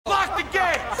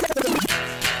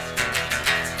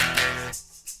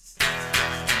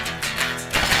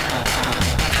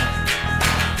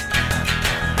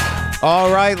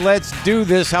All right, let's do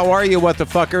this. How are you, what the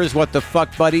fuckers, what the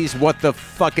fuck buddies, what the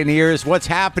fucking ears? What's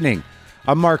happening?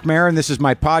 I'm Marc Maron. This is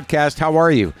my podcast. How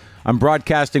are you? I'm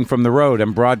broadcasting from the road.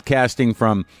 I'm broadcasting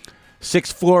from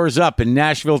 6 floors up in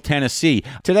Nashville, Tennessee.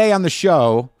 Today on the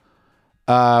show,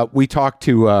 we talked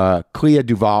to Clea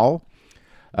DuVall.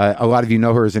 A lot of you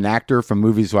know her as an actor from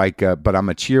movies like But I'm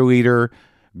a Cheerleader,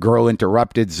 Girl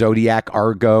Interrupted, Zodiac,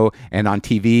 Argo, and on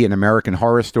TV, An American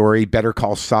Horror Story, Better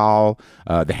Call Saul,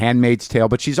 The Handmaid's Tale.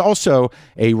 But she's also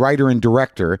a writer and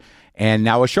director and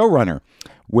now a showrunner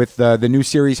with the new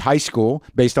series High School,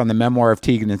 based on the memoir of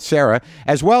Tegan and Sara,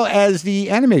 as well as the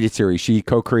animated series she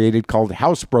co-created called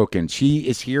Housebroken. She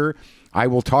is here. I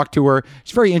will talk to her.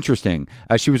 It's very interesting.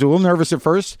 She was a little nervous at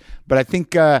first, but I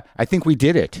think we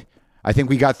did it. I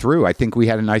think we got through. I think we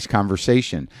had a nice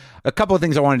conversation. A couple of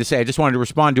things I wanted to say. I just wanted to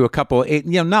respond to a couple,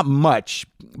 not much,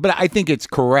 but I think it's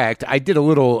correct. I did a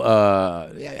little,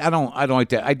 I don't like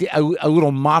that. I did a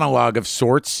little monologue of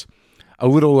sorts, a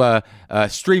little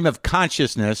stream of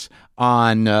consciousness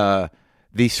on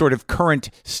the sort of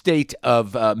current state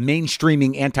of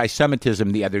mainstreaming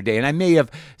anti-Semitism the other day. And I may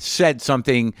have said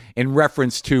something in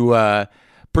reference to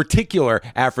particular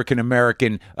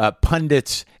African-American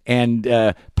pundits and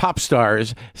pop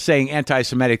stars saying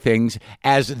anti-Semitic things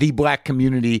as the black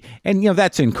community. And,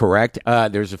 that's incorrect.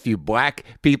 There's a few black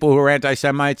people who are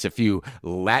anti-Semites, a few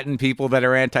Latin people that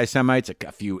are anti-Semites,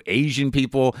 a few Asian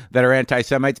people that are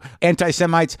anti-Semites.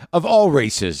 Anti-Semites of all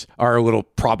races are a little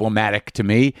problematic to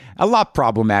me, a lot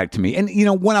problematic to me. And,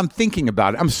 when I'm thinking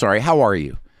about it, I'm sorry, how are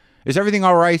you? Is everything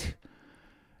all right?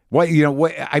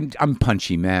 I'm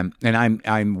punchy, man, and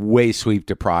I'm way sleep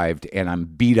deprived, and I'm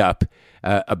beat up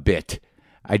a bit.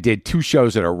 I did 2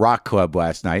 shows at a rock club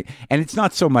last night, and it's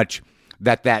not so much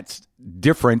that that's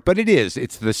different, but it is.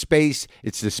 It's the space.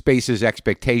 It's the space's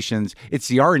expectations. It's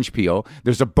the orange peel.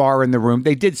 There's a bar in the room.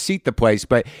 They did seat the place,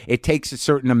 but it takes a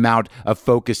certain amount of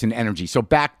focus and energy. So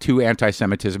back to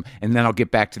anti-Semitism, and then I'll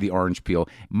get back to the orange peel.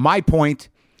 My point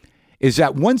is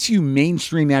that once you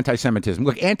mainstream anti-Semitism,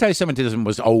 look, anti-Semitism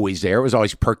was always there. It was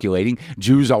always percolating.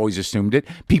 Jews always assumed it.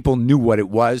 People knew what it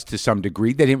was to some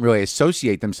degree. They didn't really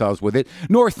associate themselves with it,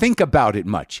 nor think about it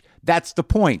much. That's the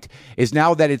point, is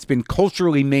now that it's been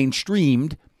culturally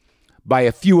mainstreamed by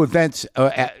a few events,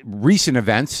 recent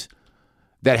events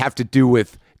that have to do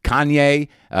with Kanye,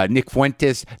 Nick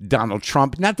Fuentes, Donald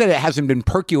Trump. Not that it hasn't been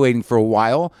percolating for a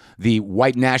while, the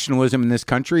white nationalism in this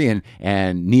country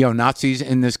and neo-Nazis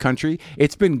in this country.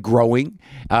 It's been growing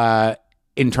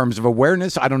in terms of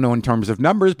awareness. I don't know in terms of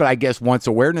numbers, but I guess once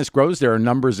awareness grows, there are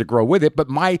numbers that grow with it. But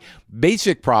my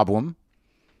basic problem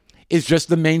is just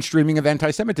the mainstreaming of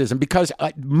anti-Semitism, because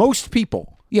most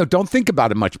people, don't think about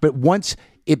it much. But once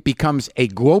it becomes a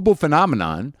global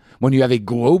phenomenon, when you have a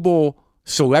global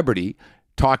celebrity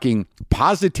talking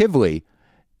positively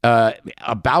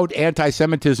about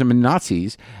anti-Semitism and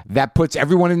Nazis, that puts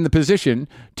everyone in the position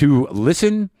to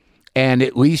listen and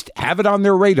at least have it on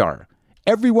their radar.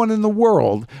 Everyone in the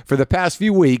world for the past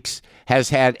few weeks has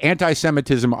had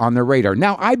anti-Semitism on their radar.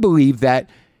 Now, I believe that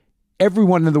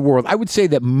everyone in the world, I would say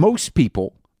that most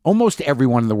people, almost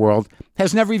everyone in the world,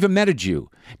 has never even met a Jew,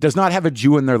 does not have a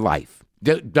Jew in their life,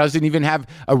 doesn't even have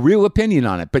a real opinion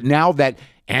on it. But now that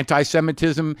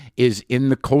anti-Semitism is in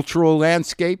the cultural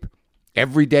landscape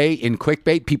every day in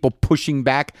clickbait, people pushing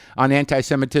back on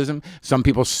anti-Semitism, some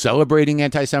people celebrating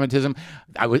anti-Semitism.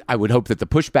 I would hope that the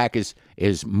pushback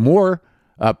is more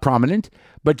prominent,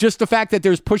 but just the fact that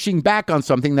there's pushing back on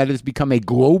something that has become a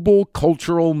global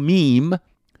cultural meme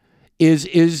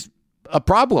is a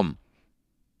problem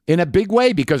in a big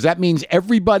way, because that means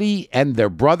everybody and their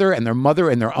brother and their mother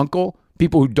and their uncle,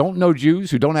 people who don't know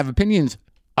Jews, who don't have opinions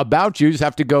about Jews,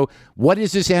 have to go, what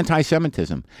is this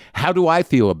anti-Semitism? How do I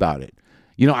feel about it?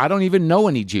 I don't even know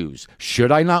any Jews.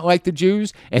 Should I not like the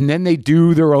Jews? And then they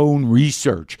do their own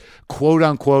research, quote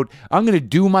unquote. I'm going to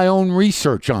do my own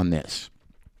research on this.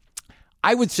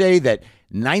 I would say that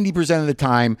 90% of the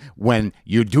time when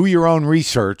you do your own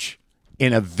research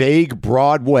in a vague,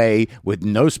 broad way with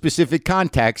no specific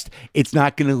context, it's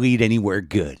not going to lead anywhere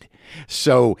good.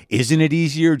 So isn't it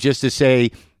easier just to say,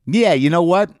 yeah, you know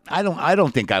what? I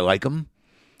don't think I like them,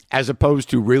 as opposed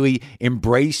to really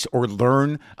embrace or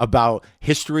learn about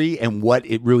history and what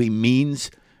it really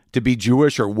means to be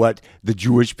Jewish, or what the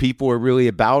Jewish people are really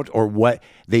about, or what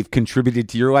they've contributed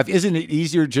to your life? Isn't it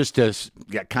easier just to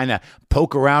kind of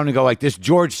poke around and go like, this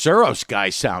George Soros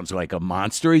guy sounds like a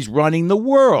monster. He's running the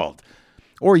world.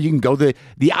 Or you can go the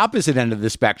opposite end of the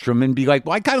spectrum and be like,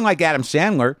 well, I kind of like Adam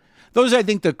Sandler. Those are, I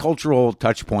think, the cultural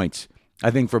touch points,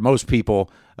 I think, for most people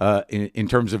in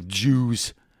terms of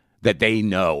Jews that they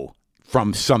know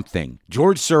from something.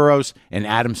 George Soros and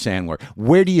Adam Sandler.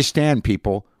 Where do you stand,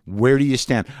 people? Where do you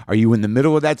stand? Are you in the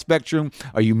middle of that spectrum?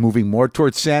 Are you moving more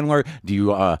towards Sandler?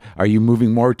 Are you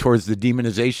moving more towards the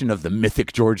demonization of the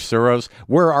mythic George Soros?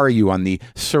 Where are you on the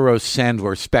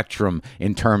Soros-Sandler spectrum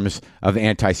in terms of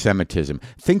anti-Semitism?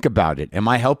 Think about it. Am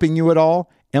I helping you at all?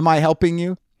 Am I helping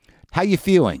you? How you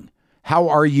feeling? How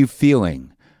are you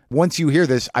feeling? Once you hear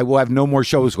this, I will have no more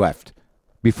shows left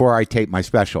before I tape my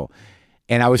special.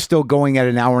 And I was still going at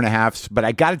an hour and a half, but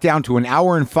I got it down to an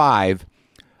hour and 5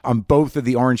 on both of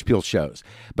the Orange Peel shows.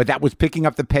 But that was picking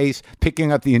up the pace,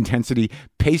 picking up the intensity,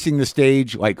 pacing the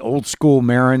stage like old school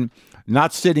Marin,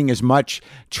 not sitting as much,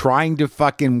 trying to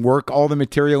fucking work all the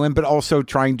material in, but also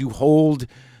trying to hold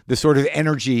the sort of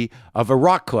energy of a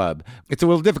rock club. It's a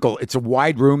little difficult. It's a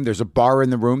wide room. There's a bar in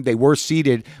the room. They were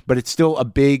seated, but it's still a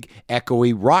big,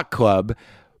 echoey rock club.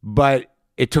 But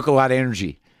it took a lot of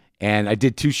energy. And I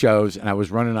did 2 shows, and I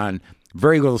was running on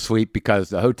very little sleep because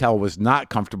the hotel was not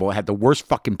comfortable. It had the worst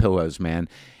fucking pillows, man.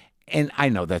 And I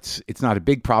know it's not a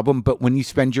big problem, but when you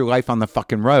spend your life on the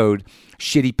fucking road,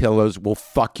 shitty pillows will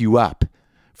fuck you up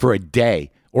for a day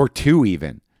or 2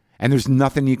 even. And there's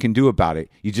nothing you can do about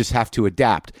it. You just have to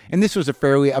adapt. And this was a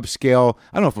fairly upscale,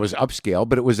 I don't know if it was upscale,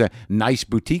 but it was a nice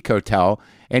boutique hotel.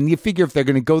 And you figure if they're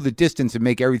going to go the distance and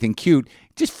make everything cute,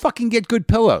 just fucking get good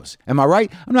pillows. Am I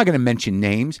right? I'm not going to mention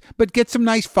names, but get some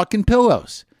nice fucking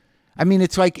pillows. I mean,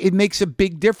 it's like it makes a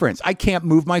big difference. I can't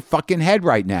move my fucking head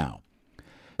right now.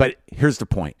 But here's the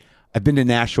point. I've been to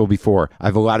Nashville before. I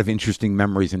have a lot of interesting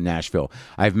memories in Nashville.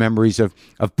 I have memories of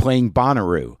playing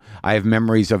Bonnaroo. I have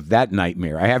memories of that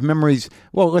nightmare. I have memories,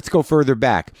 well, let's go further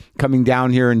back, coming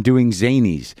down here and doing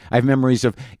Zanies. I have memories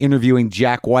of interviewing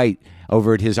Jack White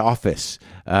over at his office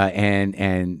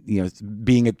and you know,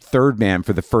 being at Third Man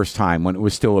for the first time when it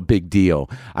was still a big deal.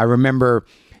 I remember,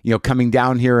 you know, coming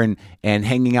down here and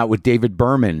hanging out with David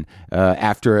Berman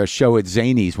after a show at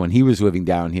Zanies when he was living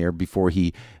down here before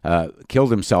he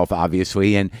killed himself,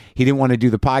 obviously. And he didn't want to do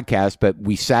the podcast, but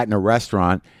we sat in a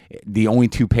restaurant, the only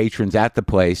 2 patrons at the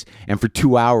place. And for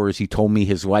 2 hours, he told me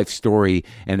his life story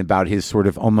and about his sort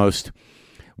of almost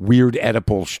weird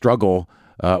Oedipal struggle,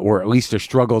 or at least a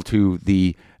struggle to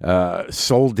the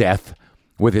soul death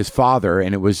with his father.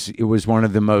 And it was one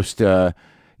of the most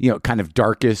kind of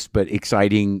darkest but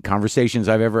exciting conversations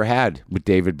I've ever had with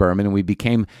David Berman, and we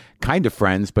became kind of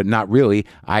friends, but not really.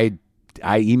 I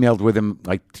emailed with him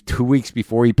like 2 weeks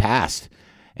before he passed,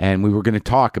 and we were going to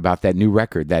talk about that new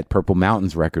record, that Purple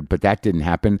Mountains record, but that didn't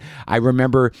happen. I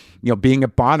remember, being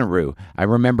at Bonnaroo. I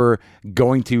remember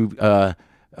going to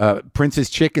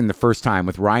Prince's Chicken the first time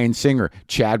with Ryan Singer,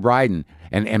 Chad Ryden,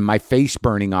 and my face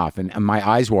burning off and my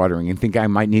eyes watering and think I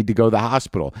might need to go to the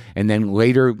hospital. And then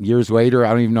later, years later, I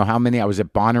don't even know how many, I was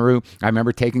at Bonnaroo. I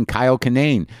remember taking Kyle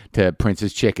Kinane to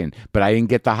Prince's Chicken, but I didn't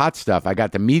get the hot stuff. I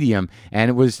got the medium, and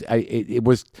it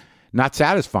was not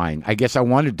satisfying. I guess I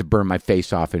wanted to burn my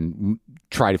face off and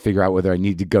try to figure out whether I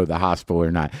need to go to the hospital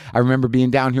or not. I remember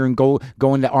being down here and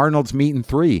going to Arnold's Meat and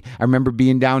 3. I remember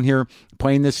being down here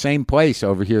playing this same place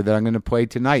over here that I'm going to play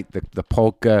tonight, the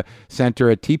Polk Center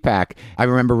at TPAC. I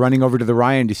remember running over to the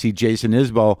Ryan to see Jason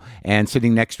Isbell and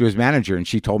sitting next to his manager, and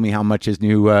she told me how much his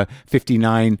new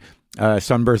 59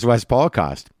 Sunburst Les Paul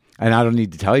cost. And I don't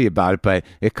need to tell you about it, but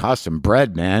it cost some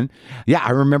bread, man. Yeah,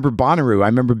 I remember Bonnaroo. I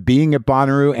remember being at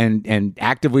Bonnaroo and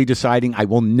actively deciding I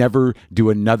will never do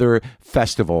another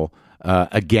festival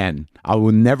again. I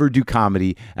will never do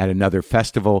comedy at another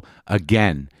festival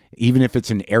again. Even if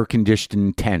it's an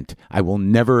air-conditioned tent, I will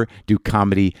never do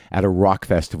comedy at a rock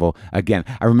festival again.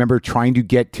 I remember trying to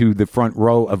get to the front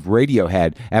row of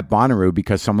Radiohead at Bonnaroo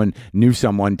because someone knew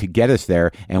someone to get us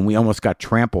there, and we almost got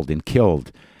trampled and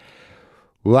killed.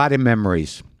 A lot of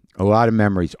memories.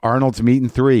 Arnold's Meat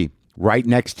and 3, right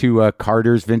next to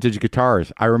Carter's Vintage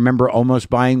Guitars. I remember almost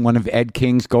buying one of Ed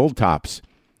King's gold tops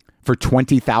for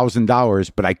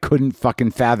 $20,000, but I couldn't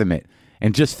fucking fathom it.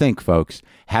 And just think, folks,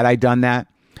 had I done that,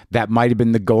 that might have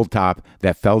been the gold top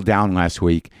that fell down last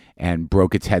week and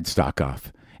broke its headstock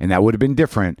off. And that would have been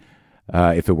different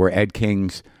if it were Ed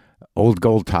King's old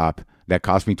gold top that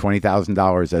cost me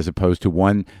 $20,000 as opposed to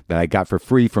one that I got for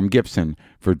free from Gibson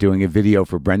for doing a video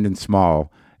for Brendan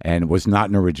Small, and was not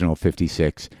an original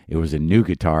 56. It was a new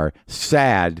guitar.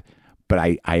 Sad, but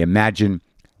I imagine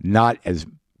not as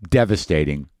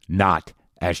devastating, not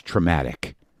as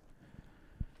traumatic.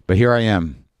 But here I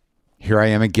am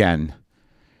again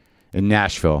in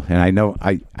Nashville, and I know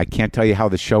I can't tell you how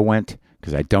the show went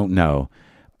because I don't know,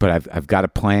 but I've got a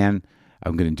plan.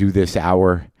 I'm going to do this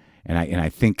hour. And I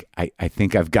think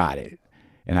I've got it,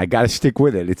 and I got to stick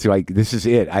with it. It's like, this is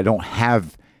it. I don't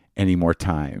have any more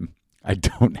time. I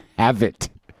don't have it.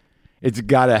 It's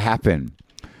got to happen.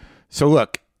 So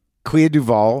look, Clea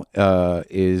DuVall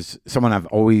is someone I've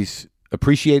always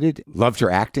appreciated, loved her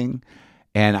acting,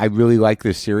 and I really like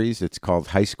this series. It's called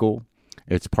High School.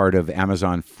 It's part of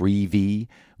Amazon Freevee,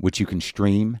 which you can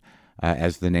stream,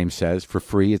 as the name says, for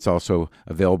free. It's also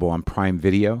available on Prime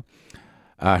Video.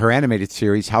 Her animated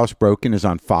series, Housebroken, is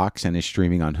on Fox and is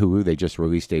streaming on Hulu. They just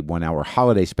released a 1-hour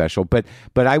holiday special. But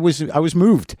I was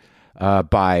moved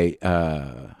by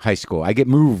High School. I get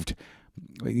moved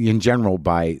in general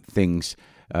by things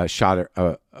shot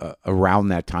around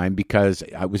that time because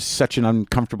it was such an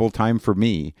uncomfortable time for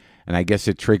me, and I guess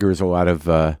it triggers a lot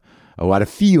of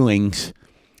feelings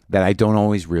that I don't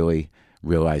always really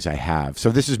realize I have. So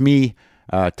this is me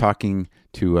talking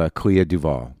to Clea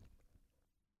DuVall.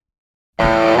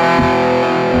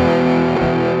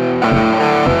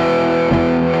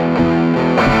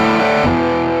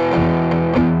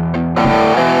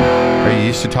 Are you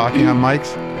used to talking on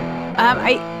mics?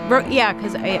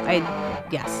 Because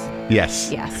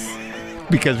yes.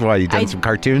 Because why? You done some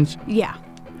cartoons? Yeah.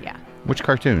 Which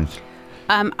cartoons?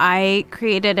 I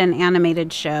created an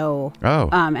animated show. Oh.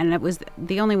 And it was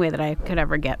the only way that I could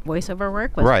ever get voiceover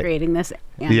work was right. creating this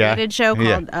animated show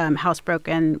called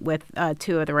Housebroken with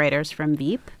two of the writers from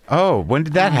Veep. Oh, when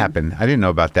did that happen? I didn't know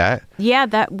about that. Yeah,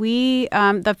 that we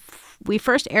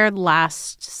first aired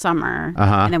last summer,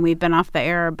 and then we've been off the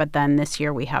air. But then this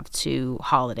year we have 2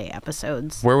 holiday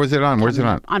episodes. Where was it on? Where's it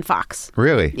on? On Fox.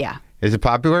 Really? Yeah. Is it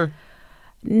popular?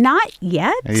 Not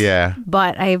yet. Yeah.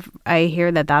 But I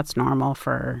hear that that's normal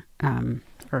for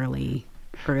early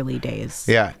days.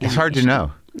 Yeah, it's hard to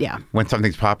know. Yeah. When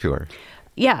something's popular.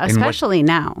 Yeah, especially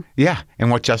now. Yeah,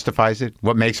 and what justifies it?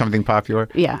 What makes something popular?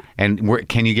 Yeah. And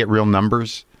can you get real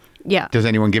numbers? Yeah. Does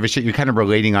anyone give a shit? You're kind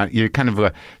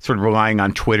of sort of relying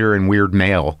on Twitter and weird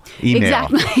email.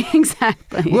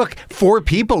 Exactly. Look, 4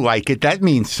 people like it. That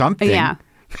means something. Yeah.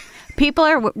 People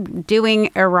are doing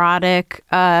erotic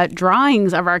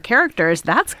drawings of our characters.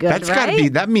 That's good, That's right? got to be.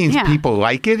 That means people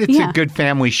like it. It's a good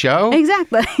family show.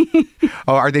 Exactly.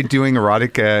 Oh, are they doing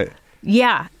erotic?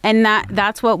 Yeah, and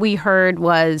that's what we heard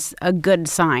was a good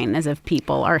sign, as if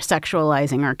people are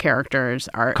sexualizing our characters.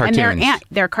 Cartoons. And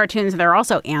they're cartoons. They're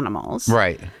also animals.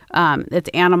 Right. It's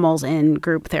animals in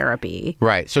group therapy.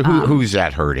 Right. So who's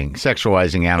that hurting?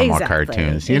 Sexualizing animal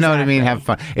cartoons. You know what I mean? Have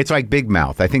fun. It's like Big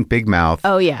Mouth. I think Big Mouth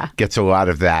gets a lot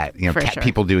of that. You know, sure.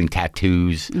 People doing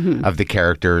tattoos of the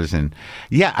characters. And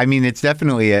yeah, I mean, it's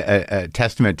definitely a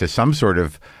testament to some sort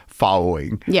of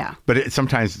following. Yeah. But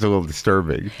sometimes it's a little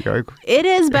disturbing. It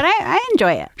is, but I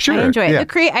enjoy it. Sure. I enjoy it.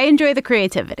 Yeah. I enjoy the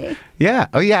creativity. Yeah.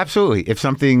 Oh, yeah, absolutely. If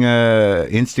something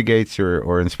instigates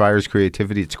or inspires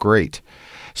creativity, it's great.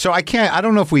 So I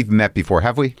don't know if we've met before.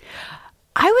 Have we?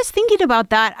 I was thinking about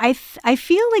that. I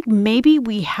feel like maybe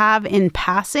we have in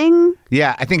passing.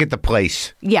 Yeah, I think at the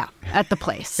place. Yeah, at the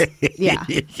place. Yeah.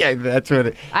 Yeah, that's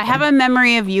what I have a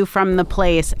memory of you from the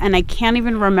place, and I can't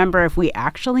even remember if we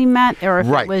actually met or if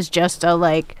it was just a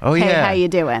hey, how you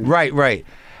doing? Right.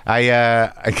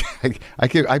 I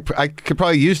could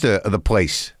probably use the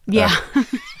place. Yeah.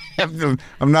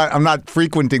 I'm not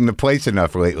frequenting the place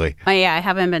enough lately. Oh yeah, I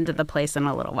haven't been to the place in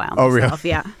a little while. Oh myself.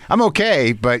 really? Yeah. I'm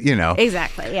okay, but you know.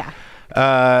 Exactly.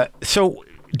 Yeah. So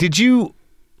did you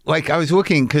I was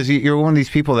looking because you're one of these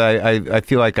people that I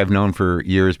feel like I've known for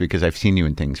years because I've seen you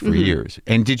in things for years.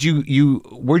 And did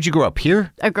where'd you grow up?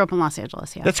 Here? I grew up in Los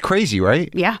Angeles. Yeah. That's crazy, right?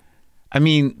 Yeah. I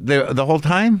mean, the whole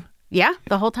time? Yeah,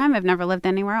 the whole time. I've never lived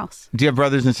anywhere else. Do you have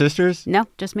brothers and sisters? No,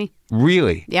 just me.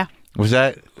 Really? Yeah. Was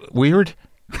that weird?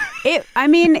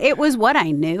 It was what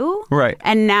I knew. Right.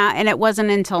 And it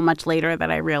wasn't until much later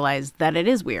that I realized that it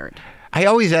is weird. I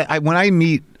always, when I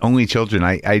meet only children,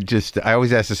 I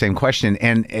always ask the same question.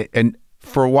 And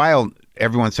for a while,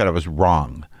 everyone said I was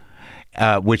wrong,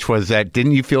 which was that,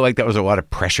 didn't you feel like that was a lot of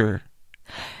pressure?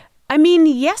 I mean,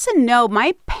 yes and no.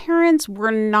 My parents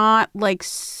were not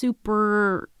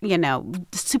super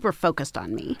focused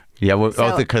on me. Yeah,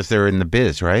 well, because they're in the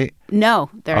biz, right? No,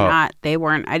 they're not. They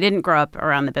weren't. I didn't grow up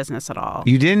around the business at all.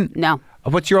 You didn't? No.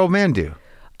 What's your old man do?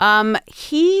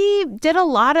 He did a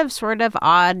lot of sort of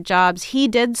odd jobs. He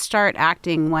did start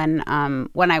acting when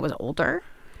I was older.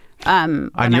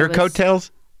 On your coattails?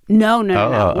 No.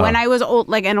 When I was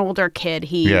an older kid,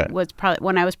 he was probably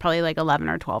when I was probably 11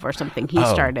 or 12 or something. He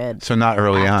started. So not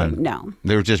early acting. on. No.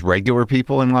 They were just regular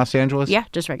people in Los Angeles? Yeah,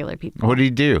 just regular people. What did he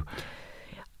do?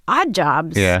 Odd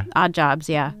jobs. Yeah. Odd jobs,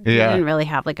 yeah. Yeah. We didn't really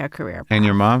have like a career path. And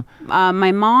your mom?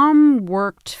 My mom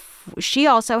worked, she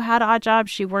also had odd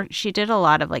jobs. She did a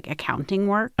lot of like accounting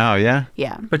work. Oh, yeah?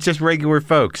 Yeah. But just regular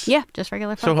folks. Yeah, just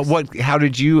regular folks. So how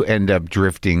did you end up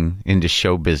drifting into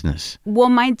show business? Well,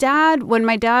 when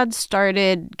my dad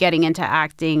started getting into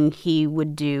acting, he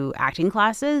would do acting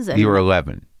classes. And, You were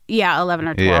 11. Yeah, 11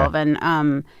 or 12.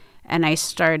 Yeah. And I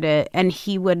started, and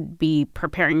he would be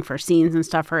preparing for scenes and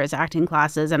stuff for his acting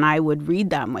classes, and I would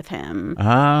read them with him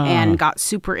and got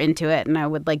super into it. And I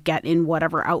would like get in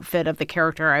whatever outfit of the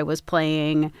character I was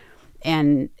playing.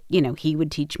 And, he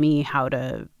would teach me how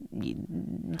to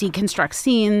deconstruct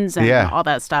scenes and all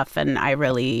that stuff. And I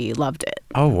really loved it.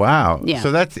 Oh, wow. Yeah.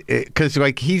 So that's because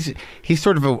like he's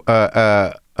sort of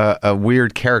a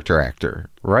weird character actor,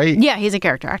 right? Yeah, he's a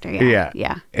character actor. Yeah.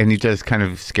 Yeah. And he does kind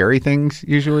of scary things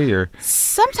usually, or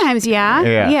Sometimes,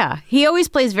 yeah. He always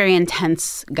plays very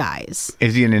intense guys.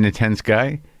 is he an intense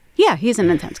guy? Yeah, he's an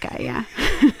intense guy. Yeah.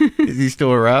 Is he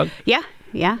still around? Yeah.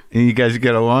 And you guys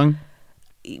get along?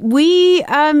 We,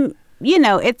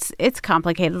 it's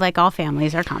complicated. Like all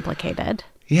families are complicated.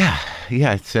 Yeah.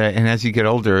 It's and as you get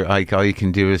older, like all you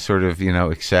can do is sort of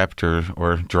accept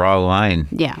or draw a line.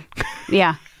 Yeah.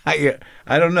 I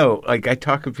don't know. Like I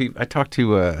talked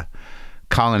to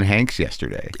Colin Hanks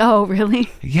yesterday. Oh, really?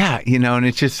 Yeah, and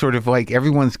it's just sort of like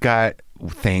everyone's got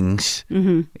things.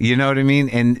 Mm-hmm. You know what I mean?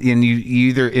 And you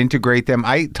either integrate them.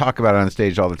 I talk about it on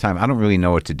stage all the time. I don't really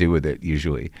know what to do with it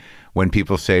usually. When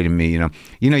people say to me,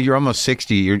 you're almost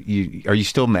 60. Are you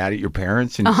still mad at your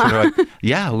parents? And sort of like,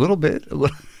 yeah, a little bit.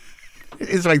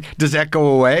 It's like, does that go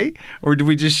away, or do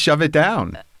we just shove it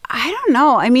down? I don't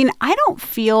know. I mean, I don't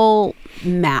feel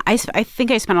mad. I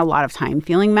think I spent a lot of time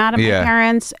feeling mad at my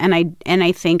parents, and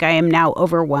I think I am now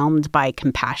overwhelmed by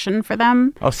compassion for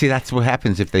them. Oh, see, that's what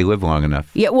happens if they live long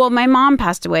enough. Yeah. Well, my mom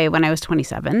passed away when I was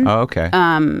 27. Oh, okay.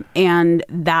 And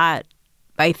that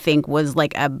I think was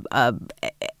like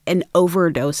an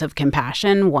overdose of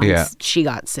compassion once she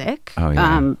got sick. Oh,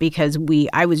 yeah. Because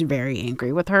I was very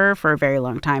angry with her for a very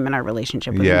long time, and our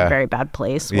relationship was in a very bad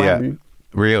place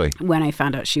when I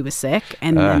found out she was sick.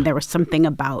 And then there was something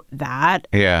about that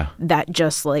that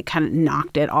just like kind of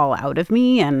knocked it all out of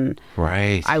me. And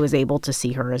I was able to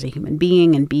see her as a human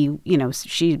being and be,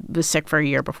 she was sick for a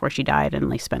year before she died, and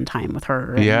like spend time with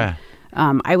her. And,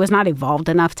 I was not evolved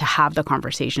enough to have the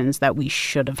conversations that we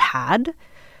should have had,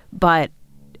 but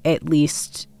at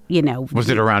least, Was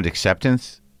it around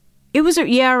acceptance? It was,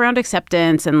 around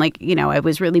acceptance. And like, I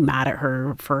was really mad at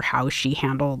her for how she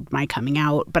handled my coming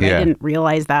out, but I didn't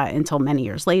realize that until many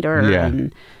years later. Yeah.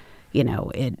 And,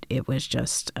 it was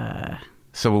just...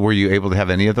 So were you able to have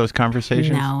any of those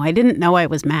conversations? No, I didn't know I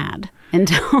was mad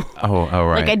until... Oh,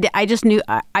 right. Like I just knew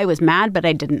I was mad, but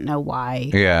I didn't know why.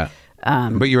 Yeah.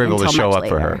 But you were able to show up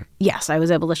for her. Yes, I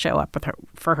was able to show up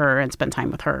for her and spend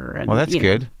time with her. And, well, that's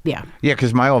good. Yeah. Yeah,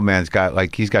 because my old man's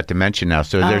he's got dementia now,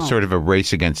 so there's sort of a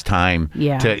race against time.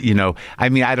 Yeah. To, I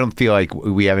mean, I don't feel like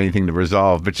we have anything to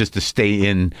resolve, but just to stay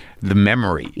in the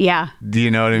memory. Yeah. Do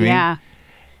you know what I mean? Yeah.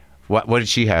 What did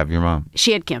she have, your mom?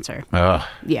 She had cancer. Oh.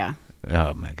 Yeah.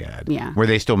 Oh, my God. Yeah. Were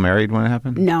they still married when it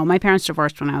happened? No, my parents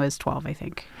divorced when I was 12, I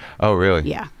think. Oh, really?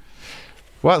 Yeah.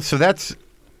 Well,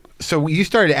 so you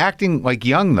started acting like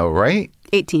young though, right?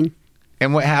 18.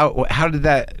 And how did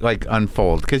that like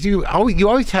unfold? Because you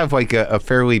always have like a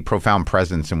fairly profound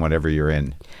presence in whatever you're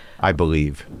in, I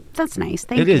believe. That's nice.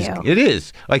 Thank you. It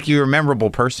is. Like you're a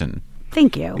memorable person.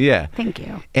 Thank you. Yeah. Thank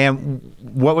you. And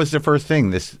what was the first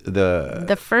thing?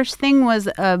 The first thing was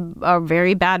a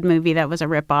very bad movie that was a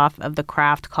ripoff of The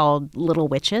Craft called Little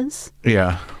Witches.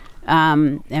 Yeah.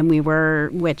 And we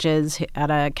were witches at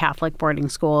a Catholic boarding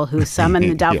school who summoned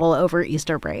the devil over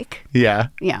Easter break. Yeah.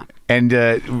 Yeah. And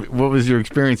what was your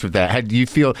experience with that? Did you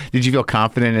feel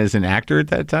confident as an actor at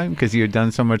that time because you had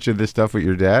done so much of this stuff with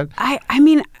your dad? I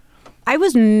mean, I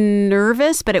was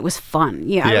nervous, but it was fun.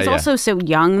 Yeah. I was also so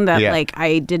young that like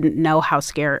I didn't know how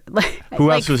scared.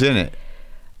 Who else was in it?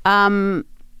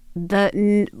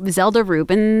 The Zelda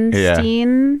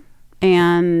Rubinstein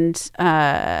and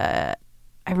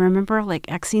I remember like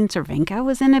Exene Cervenka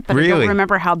was in it, but really? I don't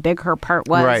remember how big her part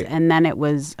was. Right. And then it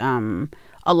was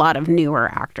a lot of newer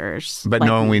actors. But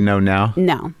no one we know now?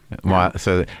 No. Well,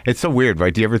 so it's so weird,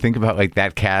 right? Do you ever think about like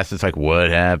that cast? It's like, what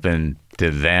happened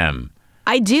to them?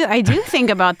 I do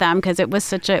think about them because it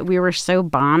was we were so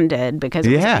bonded because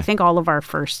it was, I think, all of our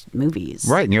first movies.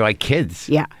 Right. And you're like kids.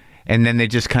 Yeah. And then they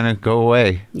just kind of go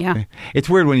away. Yeah. It's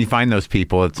weird when you find those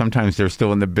people. Sometimes they're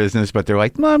still in the business, but they're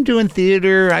like, "Mom, I'm doing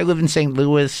theater. I live in St.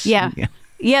 Louis." Yeah.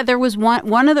 Yeah, there was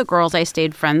one of the girls I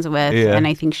stayed friends with, and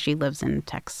I think she lives in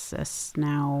Texas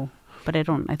now. but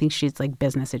I think she's like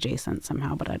business adjacent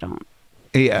somehow, but I don't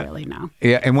really know.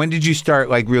 Yeah. And when did you start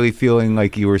like really feeling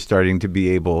like you were starting to be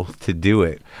able to do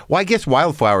it? Well, I guess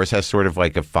Wildflowers has sort of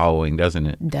like a following, doesn't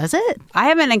it? Does it? I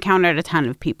haven't encountered a ton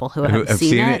of people who have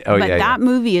seen it, but that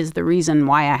movie is the reason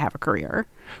why I have a career.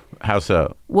 How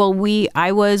so? Well,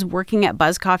 I was working at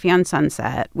Buzz Coffee on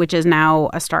Sunset, which is now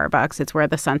a Starbucks. It's where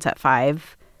the Sunset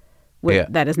 5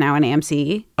 that is now an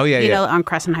AMC. Oh, yeah, you know, on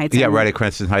Crescent Heights. Yeah, right at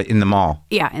Crescent Heights, in the mall.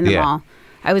 Yeah, in the mall.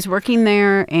 I was working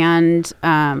there, and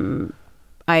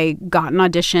I got an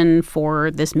audition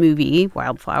for this movie,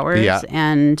 Wildflowers,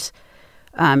 and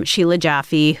Sheila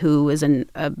Jaffe, who is an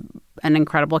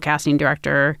incredible casting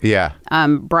director,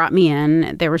 brought me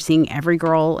in. They were seeing every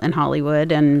girl in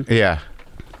Hollywood,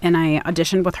 and I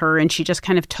auditioned with her, and she just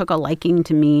kind of took a liking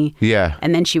to me. Yeah.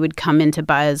 And then she would come into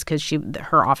Buzz because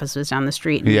her office was down the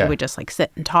street, and we would just like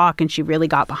sit and talk, and she really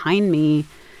got behind me.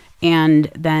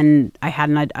 And then I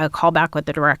had a call back with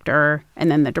the director, and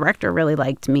then the director really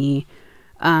liked me.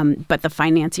 But the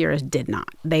financiers did not.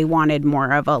 They wanted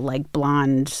more of a like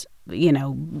blonde, you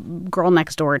know, girl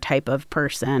next door type of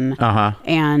person.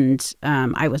 And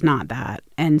I was not that.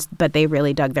 But they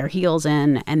really dug their heels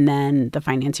in. And then the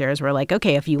financiers were like,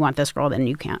 okay, if you want this girl, then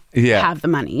you can't have the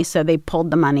money. So they pulled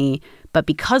the money. But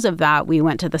because of that, we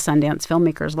went to the Sundance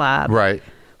Filmmakers Lab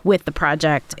with the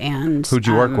project. And who'd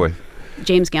you work with?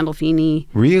 James Gandolfini.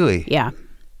 Really? Yeah.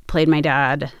 Played my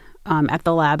dad at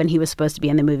the lab, and he was supposed to be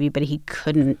in the movie, but he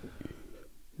couldn't.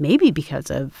 Maybe because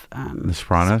of The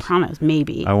Sopranos? Sopranos,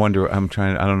 maybe. I wonder, I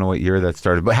don't know what year that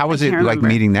started, but how was it like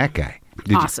meeting that guy?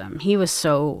 Awesome. He was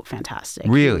so fantastic.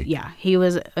 Really? He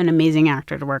was an amazing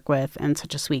actor to work with and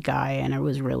such a sweet guy, and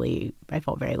I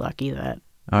felt very lucky that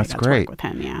that's great. To work with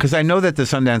him, yeah. Because I know that the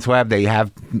Sundance Lab, they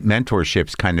have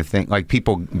mentorships kind of thing. Like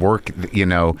people work, you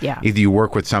know, either you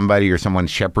work with somebody or someone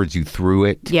shepherds you through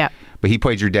it. Yeah. But he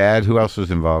played your dad. Who else was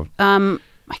involved?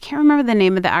 I can't remember the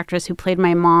name of the actress who played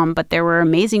my mom, but there were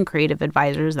amazing creative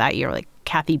advisors that year. Like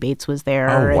Kathy Bates was there,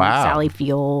 and Sally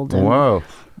Field, and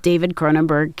David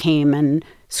Cronenberg came and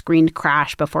screened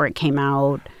Crash before it came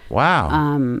out. Wow,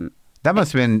 that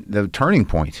must have been the turning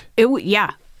point.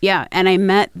 Yeah. And I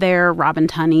met there Robin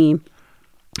Tunney,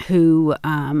 who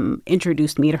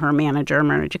introduced me to her manager,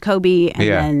 Myrna Jacoby, and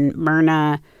then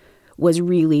Myrna was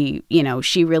really, you know,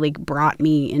 she really brought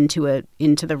me into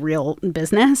the real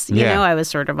business. You know, I was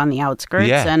sort of on the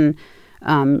outskirts, and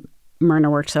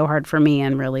Myrna worked so hard for me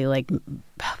and really like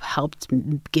helped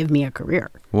give me a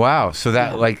career. Wow. So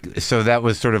that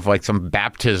was sort of like some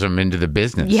baptism into the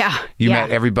business. Yeah. You met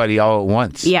everybody all at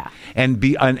once. Yeah. And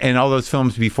all those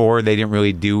films before, they didn't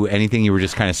really do anything. You were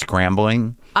just kind of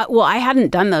scrambling. Well, I hadn't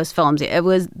done those films. It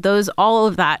was all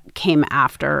of that came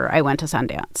after I went to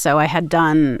Sundance. So I had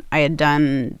done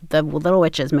the Little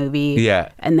Witches movie. Yeah.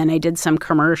 And then I did some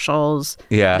commercials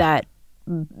that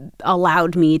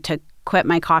allowed me to quit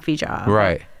my coffee job.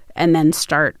 Right. And then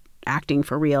start acting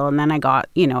for real. And then I got,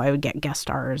 I would get guest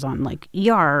stars on like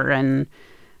ER and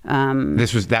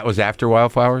that was after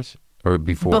Wildflowers? Or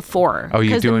before? Before. Oh,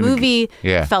 because the movie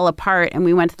fell apart, and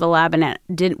we went to the lab, and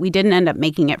we didn't end up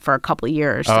making it for a couple of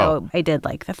years. So I did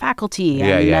like The Faculty,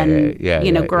 and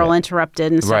then Girl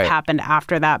Interrupted and stuff happened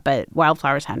after that. But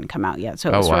Wildflowers hadn't come out yet,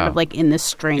 so it was sort of like in the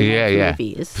string of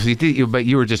movies. So but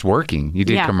you were just working. You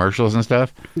did commercials and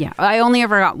stuff. Yeah, I only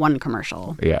ever got one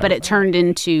commercial. Yeah, but it turned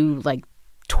into like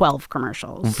 12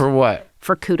 commercials. For what?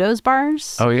 For Kudos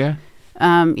bars. Oh yeah.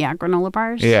 Granola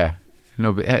bars. Yeah.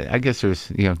 No, but I guess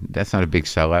there's, that's not a big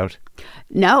sellout.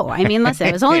 No, I mean, listen,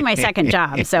 it was only my second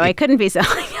job, so I couldn't be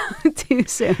selling out too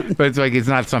soon. But it's like, it's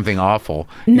not something awful.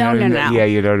 No. Yeah,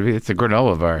 it's a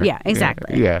granola bar. Yeah,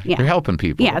 exactly. Yeah. You're helping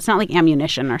people. Yeah, it's not like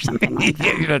ammunition or something like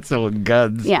that. You're not selling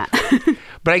guns. Yeah.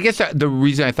 But I guess the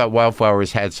reason I thought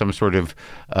Wildflowers had some sort of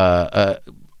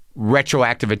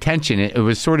retroactive attention, it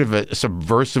was sort of a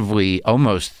subversively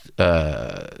almost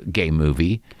gay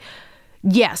movie.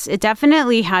 Yes, it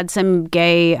definitely had some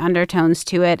gay undertones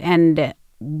to it and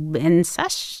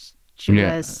incestuous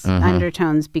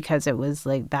undertones because it was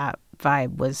like that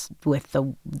vibe was with the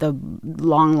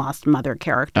long lost mother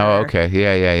character. Oh, okay.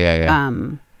 Yeah.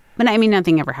 But I mean,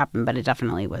 nothing ever happened, but it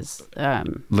definitely was a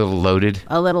little loaded.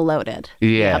 A little loaded.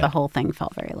 Yeah, the whole thing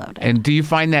felt very loaded. And do you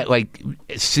find that like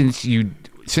since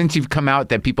you've come out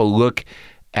that people look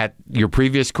at your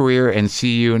previous career and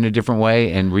see you in a different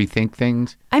way and rethink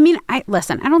things? I mean, I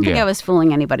don't think I was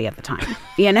fooling anybody at the time.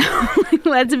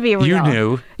 Let's be real. You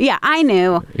knew. Yeah, I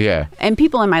knew. Yeah. And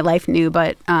people in my life knew,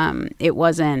 but it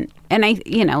wasn't. And I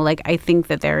think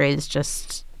that there is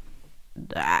just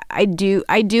I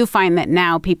do find that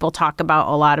now people talk about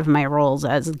a lot of my roles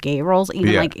as gay roles,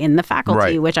 even like in the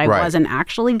faculty, which I wasn't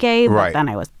actually gay, but then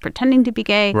I was pretending to be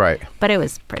gay. Right. But it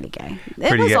was pretty gay.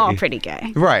 It was all pretty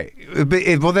gay. Right. But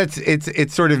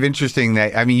it's sort of interesting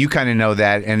that, I mean, you kind of know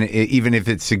that, and even if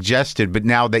it's suggested, but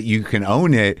now that you can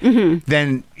own it,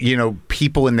 then, you know,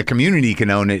 people in the community can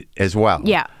own it as well.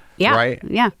 Yeah. Yeah. Right?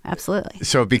 Yeah, absolutely.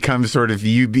 So it becomes sort of,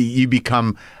 you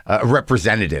become a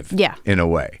representative in a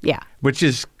way. Yeah. Which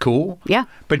is cool. Yeah.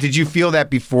 But did you feel that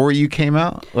before you came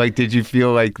out? Like, did you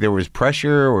feel like there was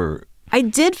pressure or? I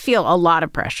did feel a lot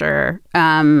of pressure.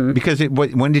 Because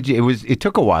when did you, it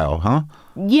took a while, huh?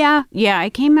 Yeah. Yeah. I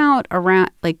came out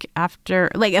around, like, after,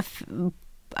 like,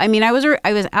 I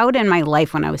was out in my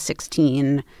life when I was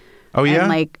 16. Oh, yeah? And,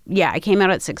 like, yeah, I came out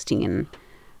at 16.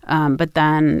 But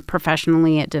then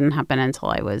professionally, it didn't happen until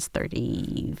I was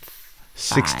 35.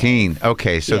 16.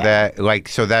 Okay, so that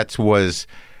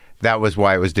was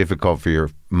why it was difficult for your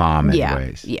mom,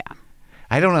 anyways. Yeah.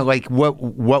 I don't know. Like,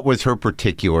 what was her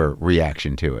particular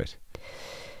reaction to it?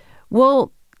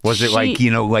 Well, was it like,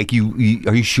 you know, like you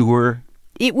are you sure?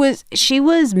 She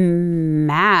was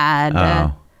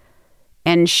mad,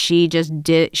 and she just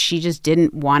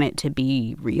didn't want it to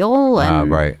be real,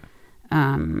 and right.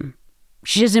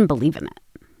 She just didn't believe in it.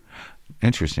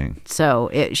 Interesting.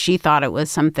 So she thought it was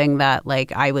something that,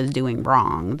 like, I was doing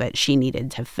wrong that she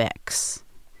needed to fix.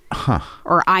 Huh.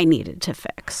 Or I needed to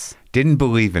fix. Didn't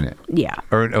believe in it. Yeah.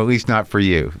 Or at least not for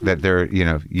you. That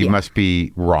you must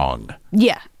be wrong.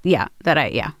 Yeah. Yeah.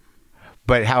 Yeah.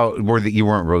 But how you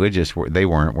weren't religious? They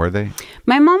weren't, were they?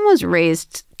 My mom was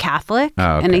raised Catholic,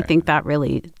 okay. and I think that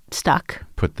really stuck.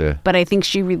 But I think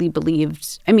she really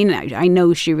believed. I mean, I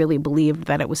know she really believed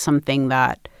that it was something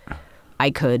that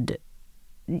I could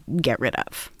get rid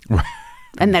of,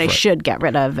 and that I should get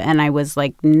rid of. And I was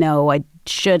like, no, I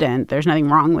shouldn't. There's nothing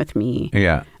wrong with me.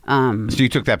 Yeah. So you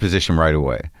took that position right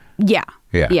away. Yeah.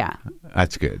 Yeah. Yeah.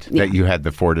 That's good. Yeah. That you had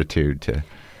the fortitude to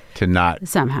not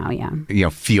somehow,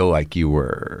 feel like you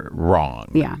were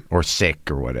wrong, or sick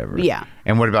or whatever. Yeah.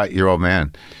 And what about your old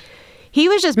man? He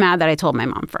was just mad that I told my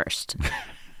mom first.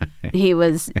 He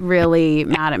was really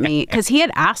mad at me because he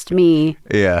had asked me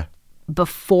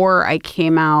before I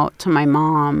came out to my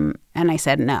mom, and I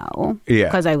said no. Yeah.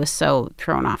 Because I was so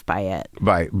thrown off by it.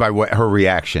 By what? Her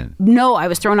reaction? No, I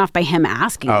was thrown off by him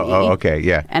asking me. Oh, okay,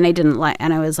 yeah. And I didn't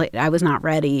and I was like, I was not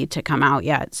ready to come out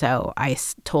yet, so I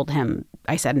told him,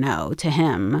 I said no to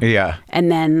him. Yeah. And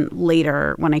then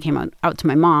later, when I came out to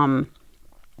my mom,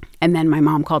 and then my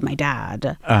mom called my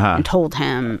dad and told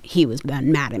him, he was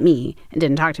then mad at me and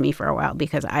didn't talk to me for a while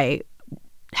because I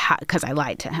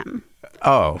lied to him.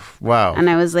 Oh, wow. And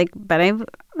I was like, but I'm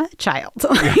a child.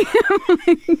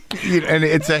 And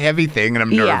it's a heavy thing, and I'm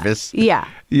nervous. Yeah.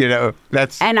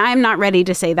 That's... And I'm not ready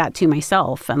to say that to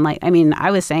myself. And like, I mean,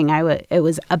 I was saying it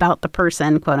was about the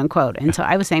person, quote unquote. And so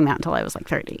I was saying that until I was like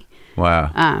 30.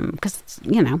 Wow. Because,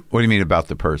 What do you mean about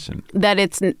the person? That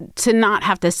it's to not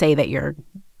have to say that you're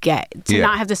gay,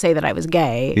 not have to say that I was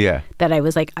gay. Yeah. That I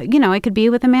was like, I could be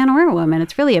with a man or a woman.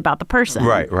 It's really about the person.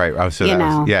 Right. Oh, so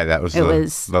that was the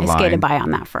line. I skated by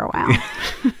on that for a while.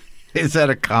 Is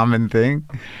that a common thing?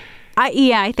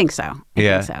 I think so. I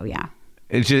think so, yeah.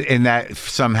 It's just, and that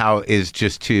somehow is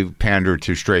just to pander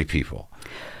to straight people.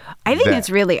 I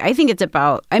think it's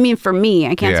about, I mean, for me,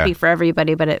 I can't speak for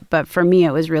everybody, but for me,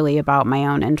 it was really about my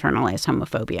own internalized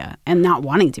homophobia and not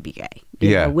wanting to be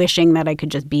gay. Wishing that I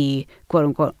could just be, quote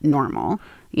unquote, normal.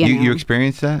 You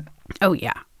experienced that? Oh,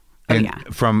 yeah.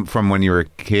 From when you were a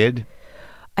kid?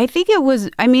 I think it was,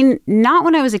 I mean, not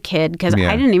when I was a kid, because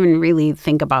I didn't even really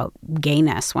think about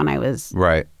gayness when I was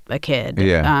a kid.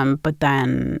 Yeah. But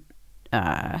then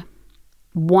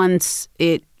once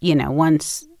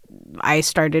I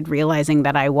started realizing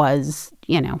that I was,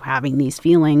 having these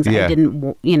feelings, I didn't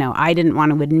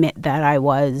want to admit that I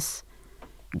was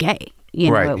gay.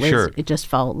 It just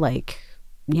felt like,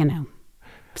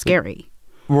 scary.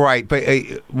 Right. But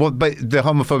the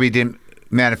homophobia didn't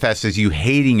manifest as you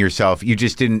hating yourself. You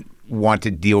just didn't want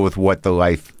to deal with what the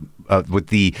life,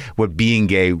 what being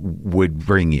gay would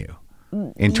bring you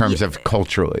in terms of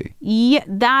culturally.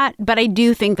 Yeah, but I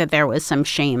do think that there was some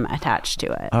shame attached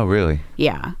to it. Oh, really?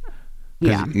 Yeah.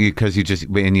 Because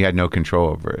you had no control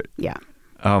over it. Yeah.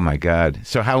 Oh my God.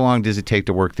 So how long does it take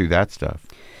to work through that stuff?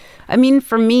 I mean,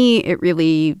 for me, it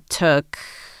really took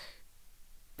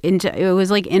it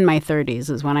was like in my 30s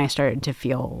is when I started to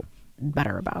feel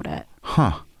better about it.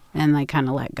 Huh. And I kind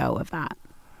of let go of that.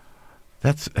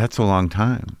 That's a long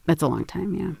time. That's a long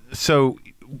time, yeah. So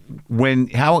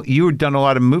how you had done a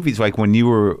lot of movies, like when you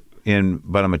were in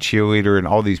But I'm a Cheerleader and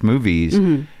all these movies,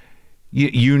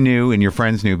 You knew and your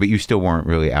friends knew, but you still weren't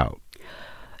really out.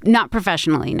 Not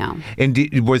professionally, no. And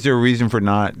was there a reason for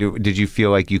not? Did you feel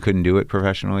like you couldn't do it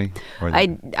professionally?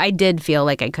 I did feel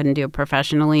like I couldn't do it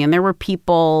professionally, and there were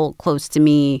people close to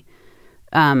me,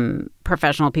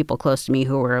 professional people close to me,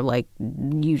 who were like,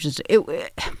 in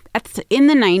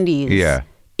the 90s. Yeah.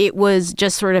 It was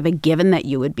just sort of a given that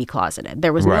you would be closeted.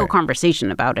 There was no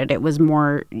conversation about it. It was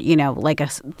more, like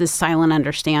this silent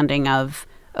understanding of,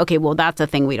 okay, well, that's a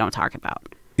thing we don't talk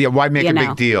about. Yeah, why make a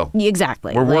big deal?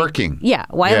 Exactly. We're working. Yeah,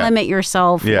 why limit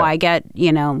yourself? Yeah. Why get,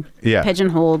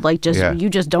 pigeonholed? Like, you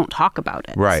just don't talk about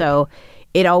it. Right. So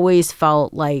it always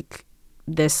felt like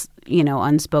this,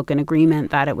 unspoken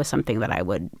agreement that it was something that I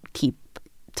would keep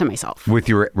to myself. With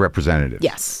your representatives?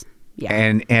 Yes. Yeah.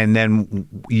 And then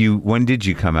when did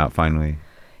you come out finally?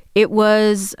 It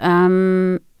was...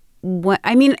 I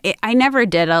never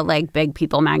did a big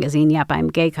People magazine, yep, I'm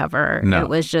gay cover. No. It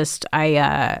was just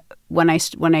when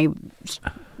I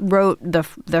wrote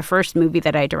the first movie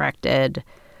that I directed,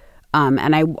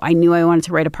 and I knew I wanted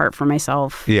to write a part for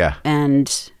myself. Yeah.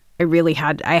 And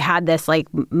I had this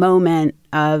moment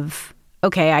of,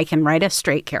 okay, I can write a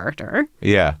straight character.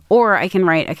 Yeah. Or I can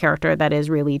write a character that is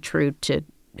really true to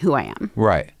who I am.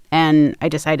 Right. And I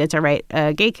decided to write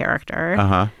a gay character.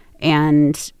 Uh-huh.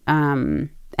 And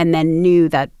then knew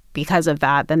that because of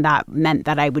that, then that meant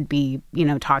that I would be,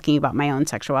 talking about my own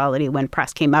sexuality when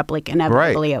press came up,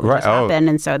 inevitably it would just happen.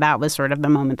 And so that was sort of the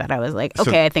moment that I was like,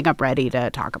 okay, I think I'm ready to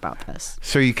talk about this.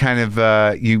 So you kind of,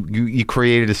 you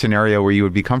created a scenario where you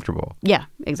would be comfortable. Yeah,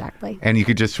 exactly. And you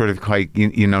could just sort of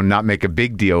not make a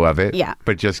big deal of it. Yeah.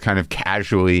 But just kind of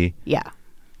casually. Yeah.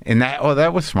 And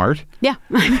that was smart. Yeah.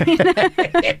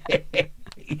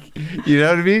 You know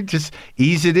what I mean? Just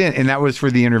ease it in. And that was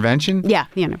for The Intervention? Yeah,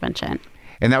 The Intervention.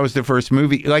 And that was the first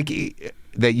movie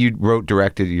that you wrote,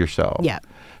 directed yourself? Yeah.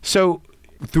 So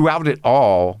throughout it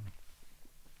all,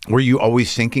 were you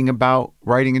always thinking about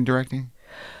writing and directing?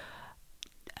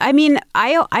 I mean,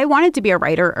 I wanted to be a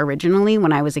writer originally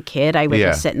when I was a kid. I would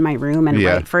just sit in my room and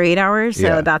write for 8 hours.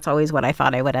 So that's always what I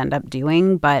thought I would end up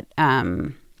doing. But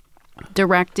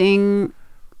directing,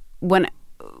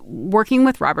 working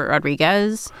with Robert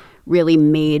Rodriguez really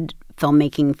made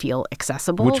filmmaking feel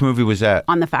accessible. Which movie was that?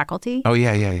 On The Faculty. Oh,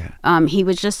 yeah. He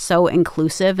was just so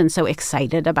inclusive and so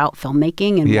excited about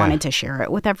filmmaking and wanted to share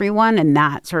it with everyone. And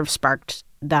that sort of sparked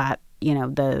that,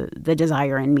 the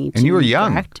desire in me to And you were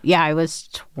young. direct. Yeah, I was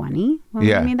 20 when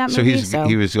we made that movie.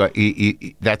 He was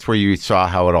that's where you saw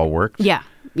how it all worked? Yeah,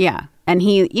 yeah. And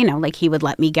he, he would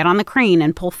let me get on the crane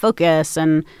and pull focus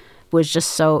and was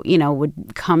just so, would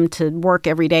come to work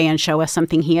every day and show us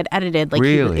something he had edited.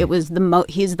 Really?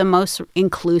 He's the most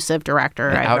inclusive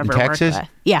director I've ever worked with.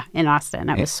 Yeah, in Austin.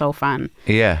 It was so fun.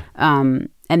 Yeah. And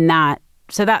that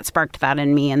sparked that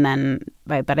in me. And then,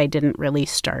 but I didn't really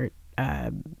start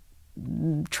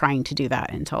trying to do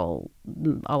that until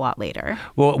a lot later.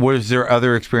 Well, was there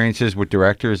other experiences with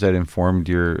directors that informed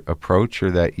your approach, or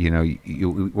that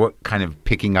what kind of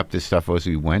picking up this stuff as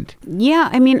we went? Yeah,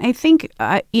 I mean, I think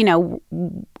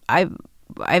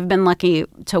I've been lucky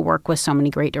to work with so many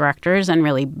great directors and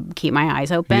really keep my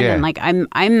eyes open. Yeah. And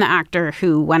I'm the actor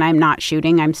who, when I'm not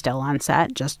shooting, I'm still on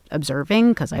set, just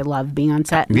observing, because I love being on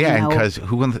set. Yeah, and because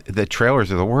the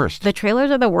trailers are the worst. The trailers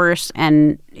are the worst,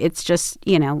 and it's just,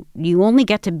 you only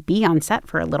get to be on set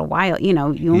for a little while. You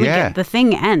only get, the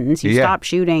thing ends, you stop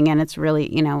shooting, and it's really,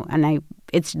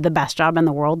 it's the best job in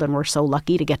the world, and we're so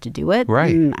lucky to get to do it.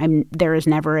 Right. And there is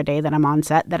never a day that I'm on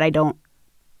set that I don't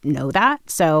know that.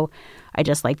 So I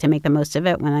just like to make the most of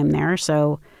it when I'm there.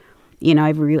 So,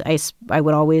 I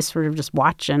would always sort of just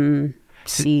watch and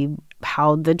see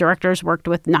how the directors worked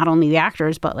with not only the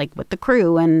actors, but with the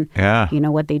crew and,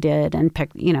 what they did, and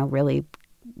really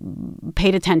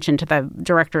paid attention to the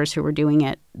directors who were doing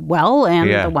it well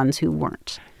and the ones who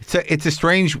weren't. It's a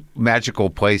strange, magical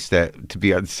place to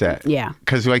be on set. Yeah.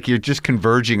 Because you're just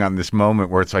converging on this moment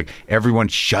where it's everyone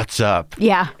shuts up.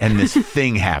 Yeah. And this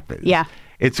thing happens. Yeah.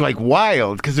 It's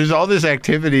wild because there's all this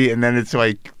activity and then it's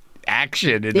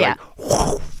action and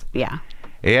yeah.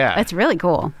 It's really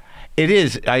cool. It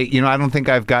is. I don't think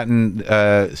I've gotten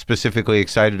specifically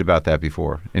excited about that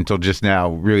before until just now,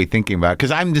 really thinking about it.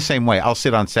 Because I'm the same way. I'll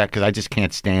sit on set because I just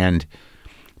can't stand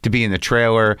to be in the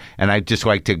trailer, and I just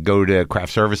like to go to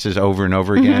craft services over and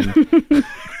over again.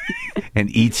 And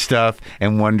eat stuff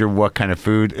and wonder what kind of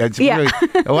food. It's really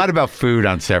a lot about food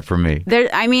on set for me.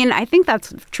 I think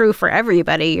that's true for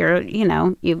everybody.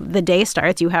 The day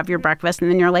starts, you have your breakfast,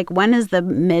 and then you're like, when is the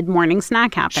mid-morning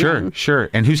snack happening? Sure.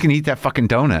 And who's going to eat that fucking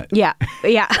donut? Yeah.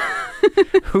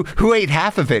 Who ate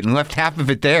half of it and left half of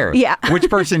it there? Yeah. Which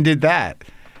person did that?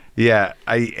 Yeah,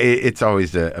 it's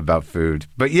always about food.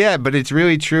 But but it's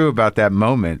really true about that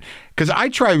moment. Because I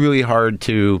try really hard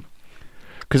to,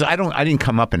 because I didn't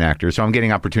come up an actor, so I'm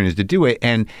getting opportunities to do it.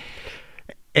 And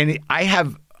I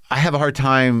have a hard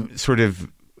time sort of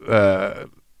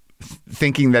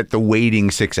thinking that the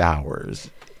waiting 6 hours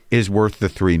is worth the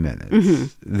 3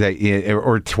 minutes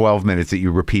or 12 minutes that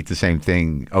you repeat the same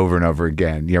thing over and over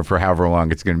again, for however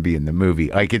long it's going to be in the movie.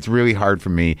 Like, it's really hard for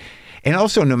me. And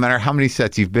also, no matter how many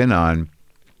sets you've been on,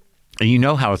 you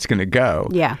know how it's going to go.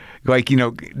 Yeah. Like,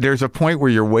 there's a point where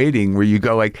you're waiting where you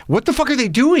go like, what the fuck are they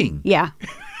doing? Yeah.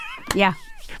 Yeah.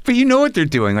 But you know what they're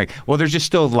doing. Like, well, there's just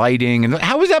still lighting. And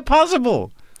how is that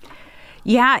possible?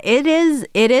 Yeah, it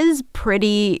is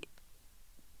pretty...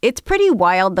 It's pretty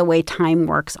wild the way time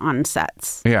works on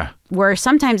sets. Yeah. Where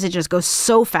sometimes it just goes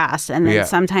so fast and then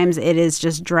sometimes it is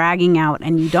just dragging out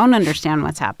and you don't understand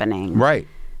what's happening. Right.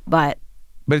 But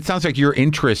it sounds like your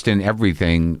interest in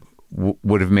everything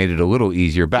would have made it a little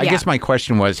easier. But I guess my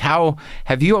question was, how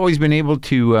have you always been able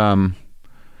to,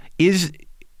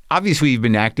 obviously you've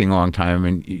been acting a long time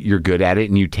and you're good at it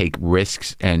and you take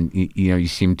risks and you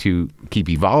seem to keep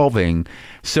evolving.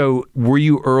 So were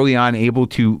you early on able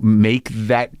to make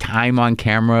that time on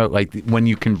camera, like when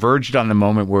you converged on the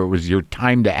moment where it was your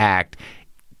time to act,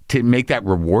 to make that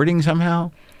rewarding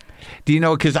somehow? Do you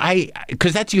know, because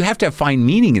that's, you have to find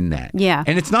meaning in that. Yeah.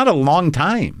 And it's not a long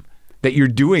time that you're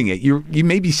doing it. You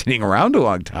may be sitting around a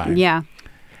long time. Yeah.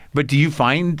 But do you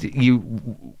find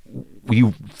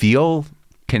you feel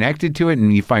connected to it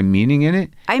and you find meaning in it?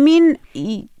 I mean,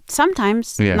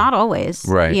 sometimes, not always.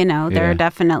 Right. There are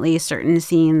definitely certain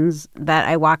scenes that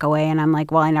I walk away and I'm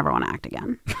like, well, I never want to act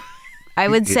again. I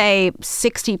would say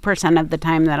 60% of the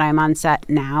time that I'm on set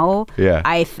now,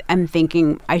 I am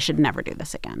thinking I should never do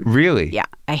this again. Really? Yeah,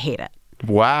 I hate it.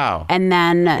 Wow. And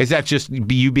then... Is that just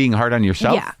you being hard on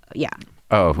yourself? Yeah.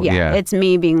 Oh, yeah. It's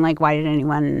me being like, why did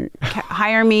anyone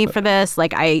hire me for this?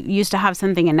 Like, I used to have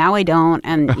something and now I don't.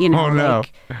 And,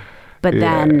 But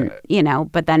then,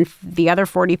 the other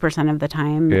 40% of the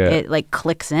time, it like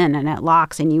clicks in and it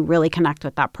locks and you really connect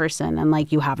with that person. And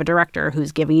like you have a director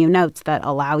who's giving you notes that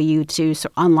allow you to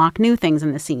unlock new things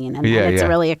in the scene. And then it's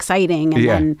really exciting. And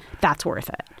then that's worth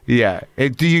it. Yeah.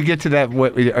 Do you get to that?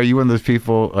 Are you one of those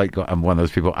people? Like, I'm one of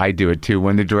those people. I do it too.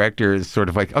 When the director is sort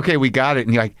of like, okay, we got it.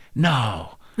 And you're like,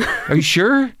 no. Are you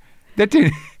sure? That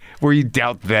didn't... Where you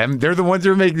doubt them. They're the ones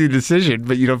who are making the decision,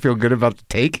 but you don't feel good about the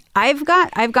take? I've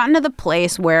gotten to the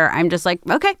place where I'm just like,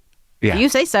 okay, you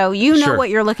say so. You know what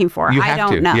you're looking for. I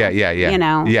don't know. Yeah.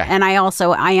 And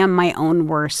I am my own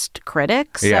worst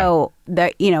critic. So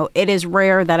that, it is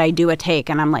rare that I do a take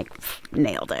and I'm like,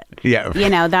 nailed it. Yeah.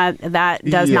 That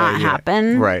does not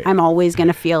happen. Right. I'm always going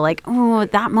to feel like, oh,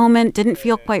 that moment didn't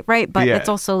feel quite right. But it's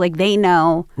also like they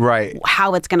know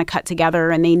how it's going to cut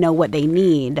together and they know what they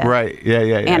need. Right. Yeah.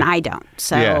 And I don't.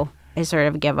 So I sort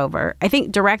of give over. I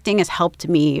think directing has helped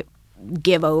me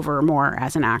give over more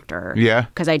as an actor. Yeah.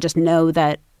 Because I just know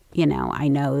that, I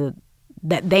know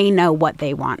that they know what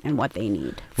they want and what they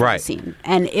need for the scene.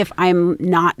 And if I'm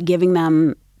not giving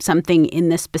them something in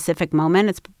this specific moment,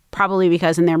 it's probably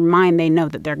because in their mind they know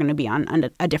that they're going to be on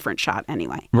a different shot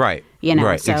anyway. Right.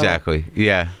 Right. So, exactly.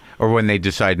 Yeah. Or when they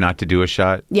decide not to do a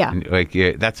shot. Yeah. Like,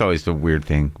 that's always the weird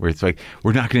thing where it's like,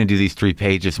 we're not going to do these 3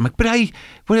 pages. I'm like, but I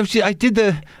did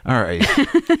the... All right.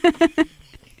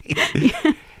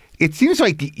 It seems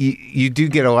like you do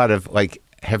get a lot of like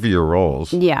heavier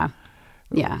roles. Yeah.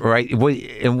 Yeah. Right.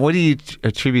 And what do you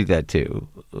attribute that to?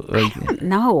 Like, I don't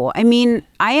know. I mean,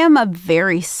 I am a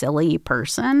very silly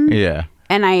person. Yeah.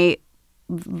 And I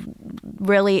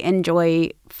really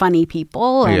enjoy funny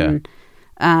people. And,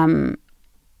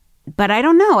 but I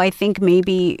don't know. I think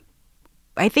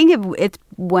it's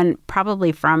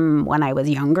probably from when I was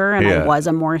younger and I was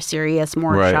a more serious,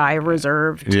 more shy,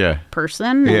 reserved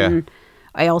person. And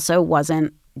I also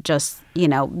wasn't just,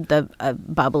 the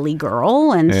bubbly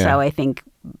girl. And so I think,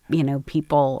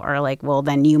 people are like, well,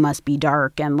 then you must be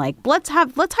dark. And like, let's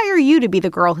hire you to be the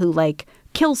girl who like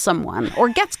kills someone or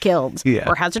gets killed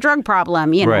or has a drug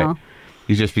problem, know.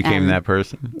 You just became that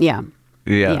person? Yeah.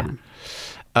 Yeah.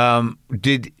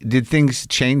 Did things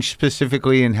change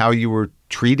specifically in how you were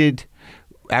treated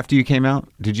after you came out?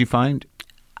 Did you find?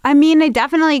 I mean, I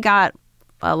definitely got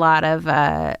a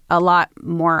lot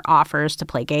more offers to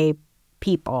play gay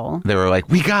people. They were like,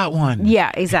 we got one.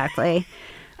 Yeah, exactly.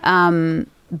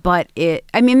 But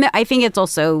I think it's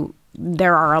also,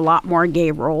 there are a lot more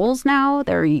gay roles now.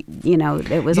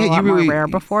 It was a lot more rare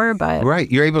before, but. Right.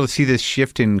 You're able to see this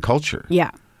shift in culture.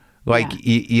 Yeah. Like,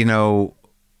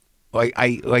 like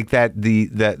I like that,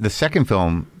 the second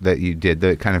film that you did,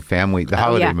 the kind of family, the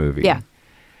holiday movie. Yeah.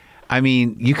 I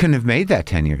mean, you couldn't have made that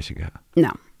 10 years ago.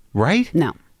 No. Right?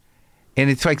 No. And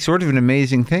it's like sort of an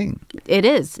amazing thing. It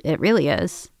is. It really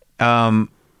is.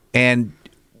 And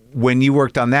when you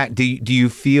worked on that, do you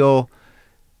feel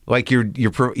like do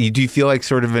you feel like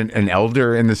sort of an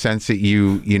elder in the sense that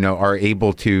you are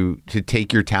able to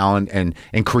take your talent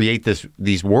and create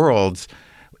these worlds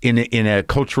in a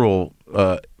cultural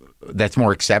that's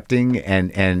more accepting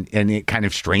and it kind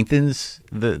of strengthens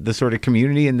the sort of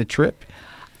community and the trip?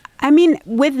 I mean,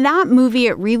 with that movie,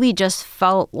 it really just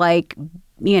felt like,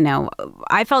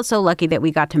 I felt so lucky that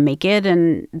we got to make it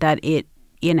and that it,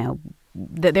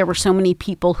 that there were so many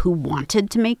people who wanted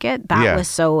to make it. That was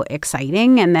so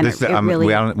exciting. And then it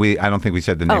really... I don't think we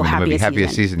said the name of the movie.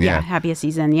 Happiest Season. Yeah, Happiest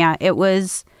Season. Yeah, it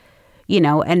was,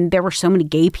 and there were so many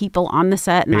gay people on the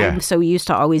set. And I'm so used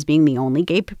to always being the only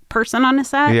gay person on a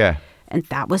set. Yeah. And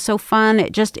that was so fun.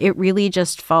 It really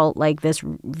just felt like this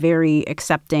very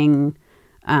accepting...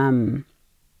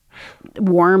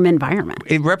 warm environment.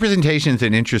 Representation is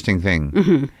an interesting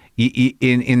thing,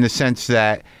 in the sense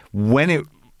that when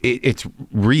it's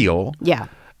real,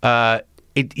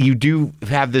 you do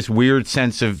have this weird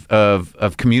sense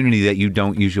of community that you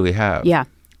don't usually have. Yeah,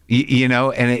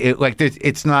 and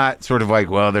it's not sort of like,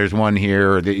 well, there's one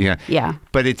here, or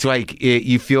but it's like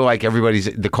you feel like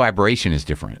the collaboration is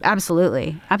different.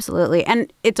 Absolutely,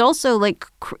 and it's also like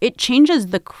it changes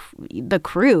the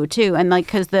crew too, and like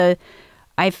because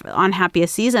on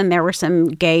Happiest Season there were some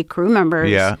gay crew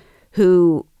members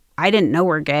who I didn't know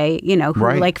were gay,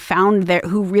 who like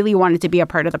who really wanted to be a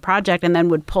part of the project, and then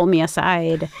would pulled me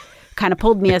aside,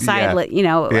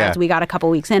 as we got a couple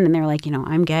weeks in, and they were like,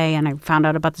 I'm gay and I found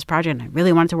out about this project and I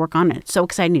really wanted to work on it. It's so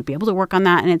exciting to be able to work on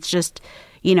that. And it's just,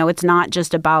 it's not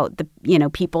just about the,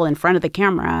 people in front of the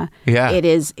camera. Yeah. It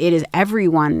is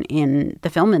everyone in the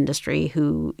film industry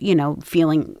who,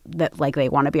 feeling that like they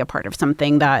want to be a part of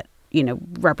something that,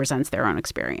 represents their own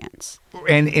experience.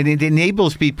 And it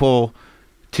enables people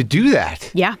to do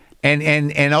that. Yeah.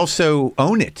 And also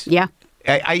own it. Yeah.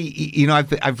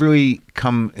 I've really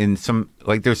come in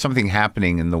there's something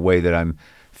happening in the way that I'm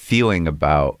feeling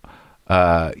about,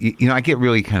 I get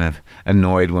really kind of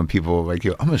annoyed when people like,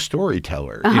 I'm a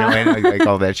storyteller, and like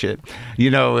all that shit.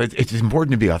 It's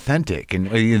important to be authentic and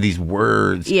these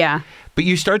words. Yeah. But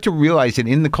you start to realize that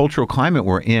in the cultural climate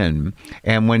we're in,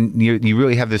 and when you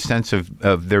really have this sense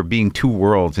of there being two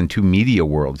worlds and two media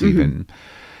worlds even,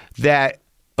 that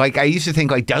like I used to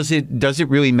think like, does it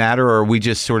really matter, or are we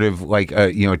just sort of like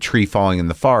a tree falling in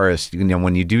the forest,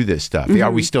 when you do this stuff?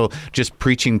 Are we still just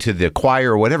preaching to the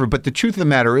choir or whatever? But the truth of the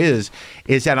matter is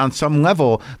that on some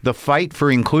level, the fight for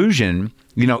inclusion,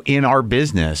 in our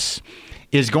business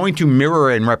is going to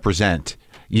mirror and represent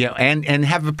and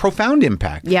have a profound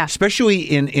impact. Yeah. Especially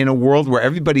in a world where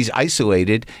everybody's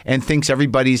isolated and thinks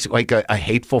everybody's like a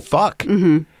hateful fuck.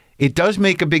 Mm-hmm. It does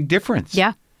make a big difference.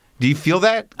 Yeah. Do you feel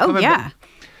that? Oh, yeah.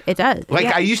 It does. Like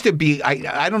I used to be,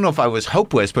 I don't know if I was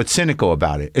hopeless, but cynical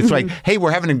about it. It's like, hey,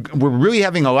 we're really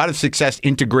having a lot of success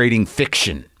integrating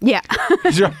fiction. Yeah.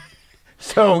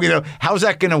 So, how's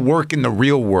that going to work in the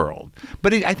real world?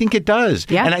 But I think it does.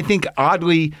 Yeah. And I think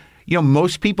oddly,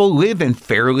 most people live in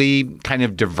fairly kind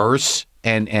of diverse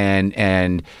and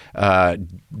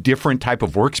different type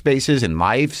of workspaces and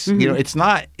lives. It's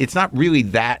not really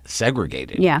that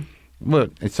segregated. Yeah. Well,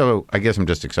 so I guess I'm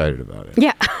just excited about it.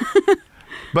 Yeah.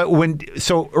 But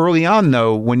so early on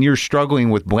though, when you're struggling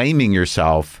with blaming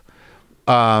yourself,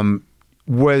 did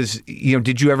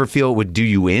you ever feel it would do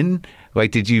you in?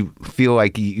 Like, did you feel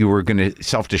like you were going to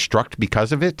self-destruct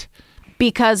because of it?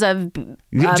 Because of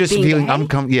just being feeling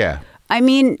gay? Yeah. I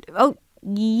mean,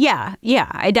 yeah.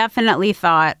 I definitely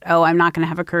thought, I'm not going to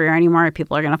have a career anymore.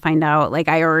 People are going to find out. Like,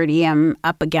 I already am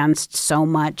up against so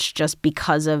much just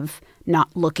because of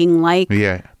not looking like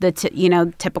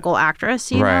the typical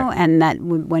actress, you know, and that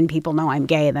when people know I'm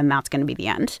gay, then that's going to be the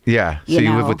end. Yeah. So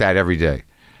you live with that every day.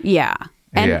 Yeah.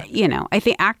 And, I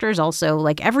think actors also,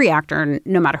 like every actor,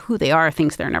 no matter who they are,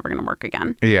 thinks they're never going to work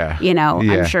again. Yeah.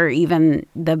 I'm sure even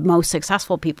the most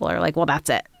successful people are like, well,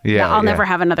 that's it. Yeah. I'll never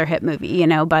have another hit movie,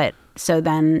 But so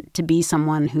then to be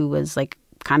someone who was like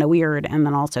kind of weird and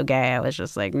then also gay, I was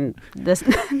just like, this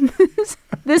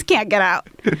can't get out.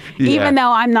 Even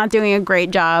though I'm not doing a great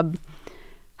job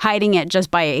hiding it just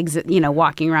by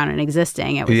walking around and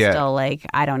existing, it was still like,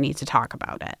 I don't need to talk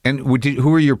about it. And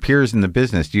who are your peers in the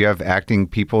business? Do you have acting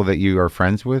people that you are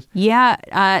friends with? Yeah,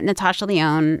 Natasha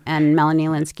Lyonne and Melanie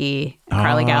Linsky,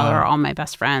 Carly Gallo are all my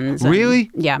best friends. Really?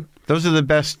 Yeah. Those are the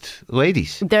best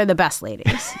ladies. They're the best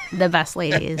ladies. The best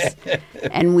ladies.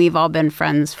 And we've all been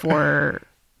friends for,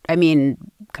 15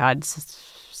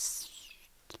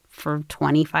 for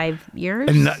 25 years.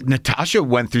 And Natasha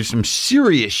went through some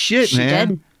serious shit,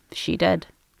 man. She did.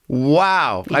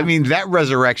 Wow. Yeah. I mean, that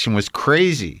resurrection was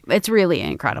crazy. It's really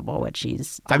incredible what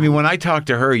she's done. I mean, when I talked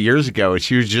to her years ago,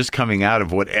 she was just coming out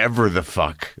of whatever the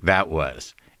fuck that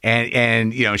was.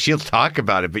 And you know, she'll talk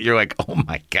about it, but you're like, oh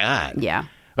my God. Yeah.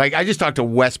 Like, I just talked to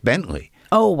Wes Bentley.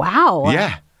 Oh, wow.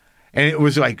 Yeah. And it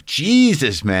was like,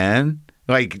 Jesus, man.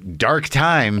 Like, dark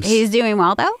times. He's doing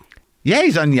well, though? Yeah,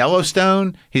 he's on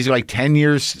Yellowstone. He's like 10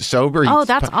 years sober. Oh,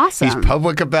 that's awesome. He's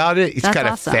public about it. He's got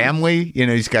a family. You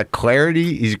know, he's got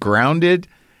clarity. He's grounded.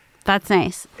 That's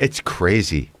nice. It's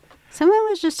crazy. Someone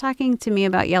was just talking to me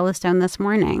about Yellowstone this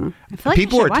morning. I feel like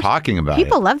people are talking about it.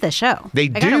 People love the show. They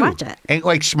do. I gotta watch it. And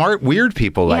like smart, weird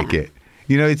people like it.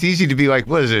 You know, it's easy to be like,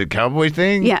 what is it, a cowboy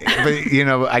thing? Yeah. But, you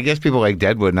know, I guess people like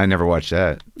Deadwood, and I never watched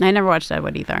that. I never watched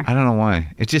Deadwood either. I don't know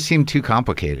why. It just seemed too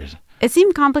complicated. It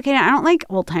seemed complicated. I don't like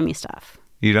old-timey stuff.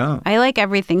 You don't? I like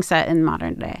everything set in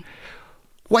modern day.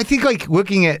 Well, I think like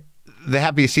looking at the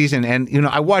Happiest season, and, you know,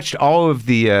 I watched all of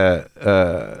the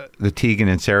Tegan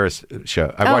and Sara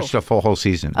show. I watched the whole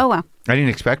season. Oh, wow. I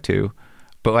didn't expect to.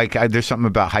 But, like, there's something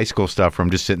about high school stuff where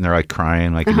I'm just sitting there, like,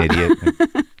 crying like an idiot.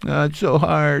 Oh, it's so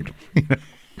hard.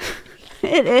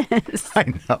 It is.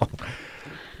 I know.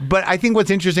 But I think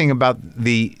what's interesting about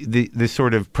the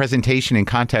sort of presentation and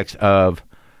context of,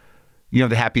 you know,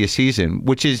 the Happiest season,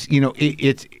 which is, you know,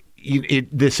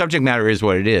 the subject matter is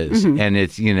what it is. Mm-hmm. And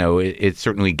it's, you know, it's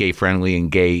certainly gay-friendly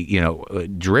and gay, you know,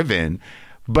 driven.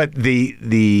 But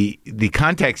the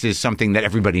context is something that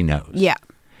everybody knows. Yeah.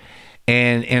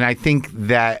 And I think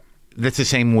that's the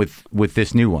same with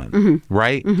this new one,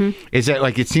 right? Mm-hmm. Is that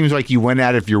like it seems like you went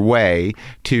out of your way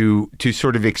to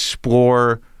sort of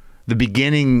explore the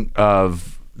beginning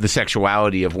of the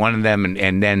sexuality of one of them,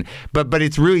 and then but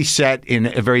it's really set in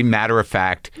a very matter of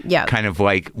fact kind of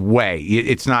like way.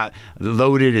 It's not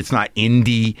loaded, it's not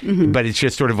indie, but it's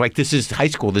just sort of like this is high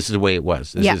school. This is the way it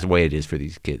was. This is the way it is for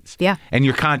these kids. Yeah, and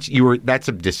that's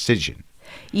a decision.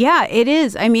 Yeah, it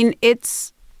is. I mean,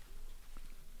 it's.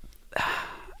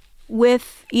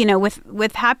 With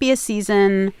Happiest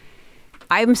season,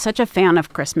 I'm such a fan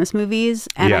of Christmas movies,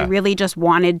 and I really just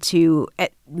wanted to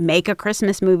make a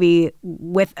Christmas movie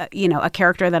with a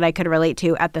character that I could relate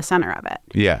to at the center of it.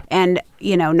 Yeah, and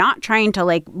not trying to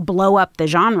like blow up the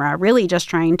genre, really just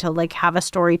trying to like have a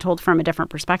story told from a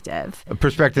different perspective, a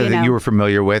perspective that you were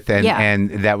familiar with,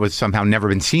 and that was somehow never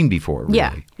been seen before.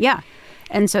 Really. Yeah,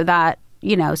 and so that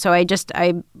so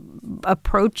I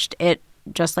approached it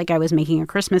just like I was making a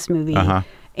Christmas movie.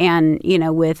 And,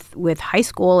 with high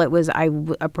school, I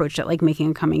approached it like making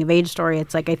a coming of age story.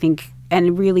 It's like, I think,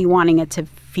 and really wanting it to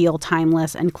feel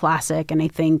timeless and classic. And I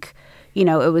think,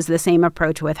 it was the same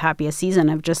approach with Happiest season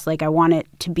of just like, I want it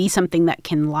to be something that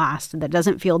can last, that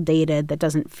doesn't feel dated, that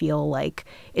doesn't feel like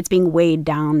it's being weighed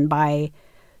down by,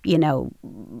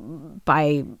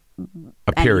 by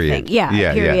a period. Anything. Yeah,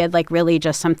 a period. Yeah. Like really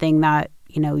just something that,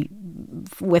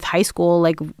 with high school,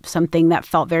 like something that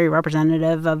felt very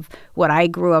representative of what I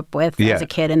grew up with as a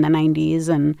kid in the 90s,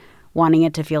 and wanting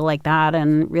it to feel like that,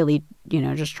 and really,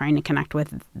 just trying to connect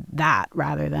with that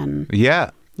rather than,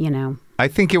 I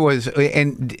think it was,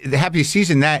 and the Happiest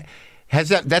season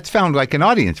that's found like an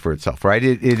audience for itself, right?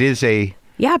 It is a...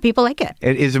 Yeah, people like it.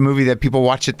 It is a movie that people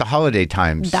watch at the holiday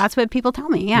times. That's what people tell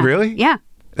me, yeah. Really? Yeah.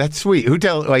 That's sweet. Who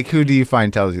do you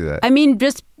find tells you that? I mean,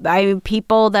 just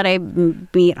people that I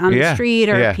meet on the street,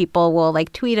 or people will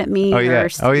like tweet at me,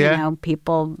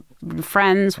 people,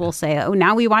 friends will say, "Oh,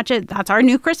 now we watch it. That's our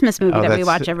new Christmas movie that we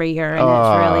watch every year," and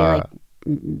it's really like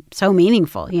so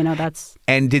meaningful. That's.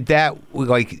 And did that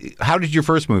how did your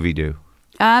first movie do?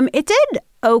 It did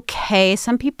okay.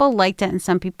 Some people liked it, and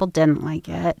some people didn't like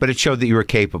it. But it showed that you were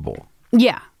capable.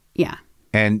 Yeah. Yeah.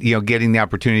 And, getting the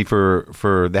opportunity for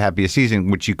the Happiest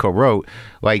season, which you co-wrote,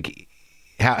 like,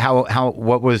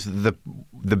 what was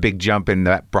the big jump in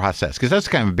that process? Because that's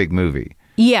kind of a big movie.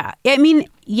 Yeah. I mean,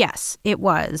 yes, it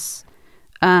was.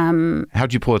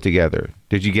 How'd you pull it together?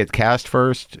 Did you get cast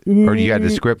first? Or you had the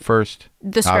script first?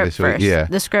 The script first. Yeah.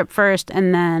 The script first.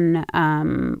 And then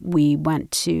we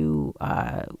went to,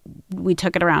 we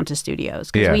took it around to studios.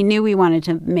 Because we knew we wanted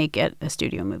to make it a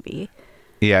studio movie.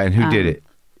 Yeah. And who did it?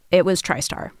 It was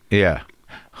TriStar. Yeah.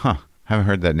 Huh. Haven't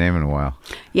heard that name in a while.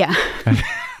 Yeah.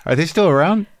 Are they still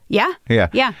around? Yeah. Yeah.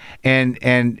 Yeah.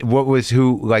 And what was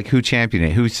who championed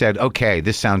it? Who said, okay,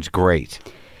 this sounds great?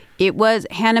 It was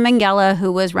Hannah Mangella,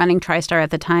 who was running TriStar at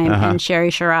the time, and Sherry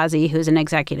Shirazi, who's an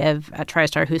executive at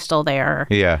TriStar, who's still there.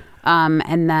 Yeah.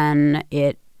 And then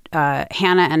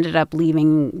Hannah ended up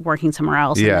leaving, working somewhere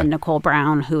else. And then Nicole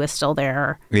Brown, who is still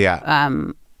there. Yeah.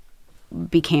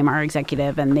 became our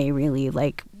executive, and they really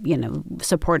like, you know,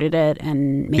 supported it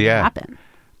and made it happen.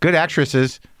 Good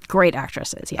actresses. Great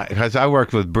actresses, yeah. Because I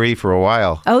worked with Brie for a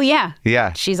while. Oh, yeah.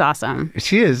 Yeah. She's awesome.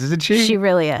 She is, isn't she? She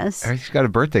really is. She's got a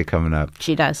birthday coming up.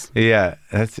 She does. Yeah.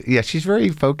 She's very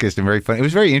focused and very fun. It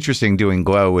was very interesting doing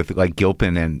Glow with like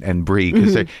Gilpin and Brie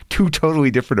because they're two totally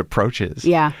different approaches.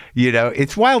 Yeah. You know,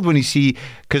 it's wild when you see,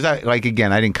 because I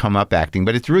didn't come up acting,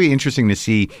 but it's really interesting to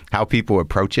see how people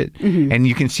approach it and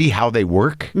you can see how they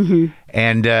work.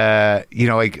 And, you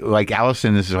know, like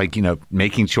Allison is like, you know,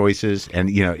 making choices and,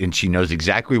 you know, and she knows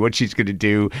exactly what she's going to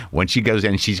do when she goes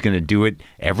in. She's going to do it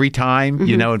every time,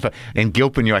 you know, and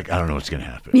Gilpin, you're like, I don't know what's going to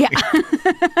happen. Yeah.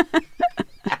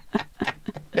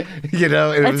 You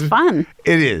know, it's fun.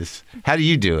 It is. How do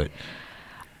you do it?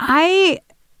 I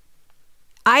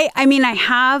mean, I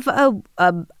have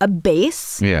a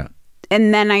base. Yeah.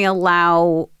 And then I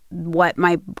allow what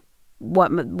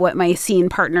my scene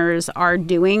partners are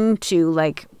doing to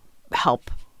like help.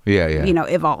 Yeah. You know,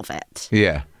 evolve it.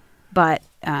 Yeah. But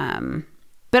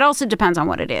also depends on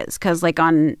what it is, because like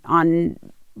on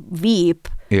Veep,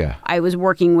 I was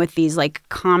working with these like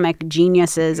comic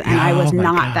geniuses, and I was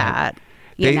not that.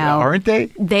 You know, aren't they?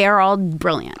 They are all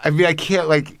brilliant. I mean, I can't,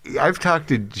 like, I've talked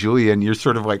to Julia and you're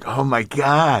sort of like, oh my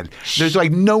God, there's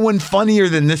like no one funnier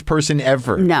than this person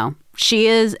ever. No, she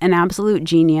is an absolute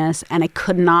genius, and I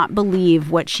could not believe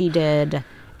what she did.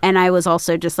 And I was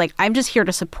also just like, I'm just here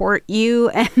to support you.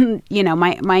 And, you know,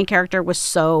 my character was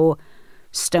so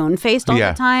stone-faced all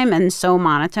the time and so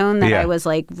monotone that I was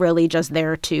like really just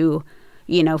there to,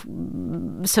 you know,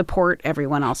 support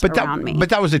everyone else around me. But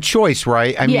that was a choice,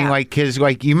 right? I mean, like, because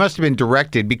like you must have been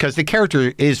directed, because the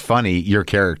character is funny, your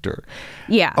character.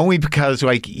 Yeah. Only because,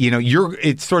 like, you know, you're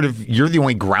the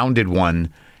only grounded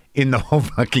one in the whole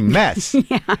fucking mess.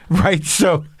 Right?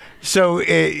 So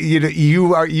you know,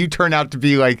 you turn out to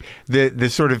be like the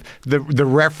sort of the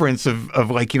reference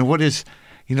of like, you know, what is,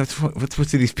 you know, what's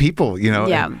to these people, you know?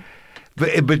 Yeah.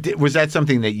 But was that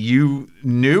something that you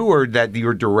knew or that you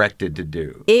were directed to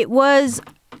do? It was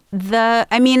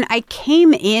I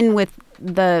came in with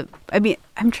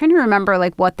I'm trying to remember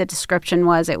like what the description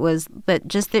was. It was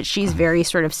that she's very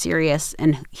sort of serious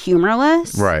and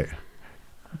humorless. Right.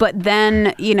 But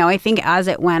then, you know, I think as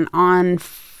it went on,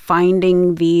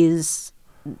 finding these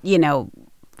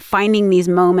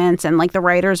moments, and like the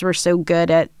writers were so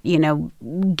good at, you know,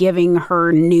 giving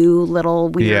her new little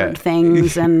weird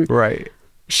things, and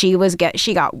she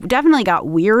definitely got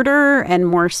weirder and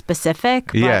more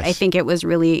specific. But I think it was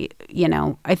really, you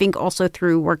know, I think also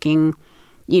through working,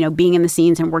 you know, being in the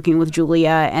scenes and working with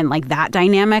Julia, and like that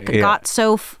dynamic got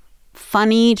so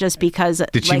funny just because.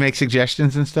 Did she make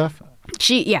suggestions and stuff?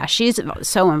 She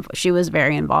was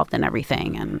very involved in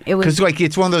everything, and it was because like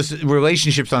it's one of those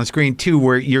relationships on screen too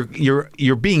where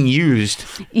you're being used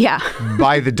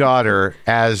by the daughter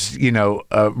as, you know,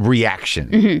 a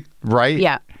reaction, right?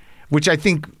 Yeah, which I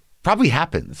think probably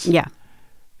happens. Yeah.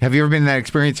 Have you ever been in that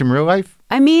experience in real life?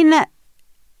 I mean,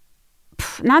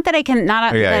 not that I can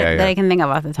that I can think of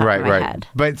off the top of my head.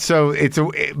 But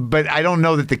but I don't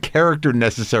know that the character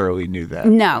necessarily knew that.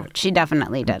 No, she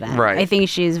definitely didn't. Right. I think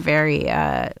she's very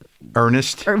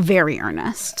earnest. Or very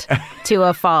earnest to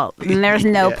a fault. And there's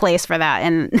no place for that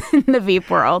in the Veep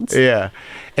world. Yeah.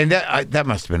 And that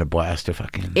must have been a blast to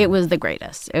fucking. It was the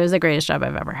greatest. It was the greatest job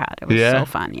I've ever had. It was so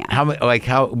fun. Yeah. How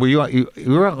were you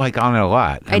were like on it a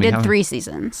lot? I did 3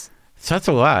 seasons. So that's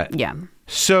a lot. Yeah.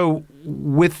 So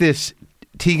with this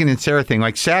Tegan and Sara thing,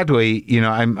 like, sadly, you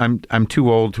know, I'm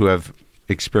too old to have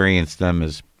experienced them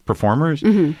as performers,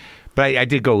 but I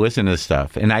did go listen to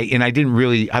stuff, and I didn't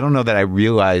really, I don't know that I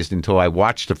realized until I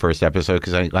watched the first episode,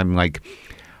 because I'm like,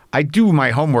 I do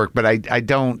my homework, but I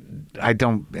don't.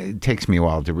 It takes me a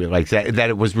while to realize that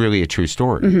it was really a true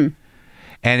story,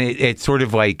 and it's sort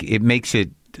of like it makes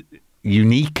it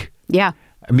unique. Yeah.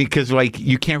 I mean, because, like,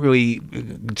 you can't really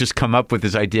just come up with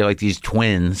this idea, like, these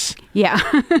twins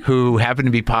who happen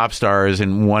to be pop stars,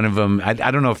 and one of them, I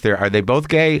don't know if are they both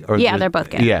gay? Or they're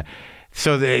both gay. Yeah.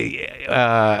 So they,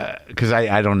 because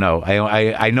I don't know.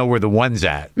 I know where the one's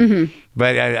at,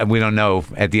 but we don't know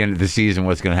at the end of the season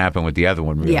what's going to happen with the other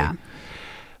one, really. Yeah.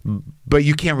 But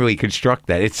you can't really construct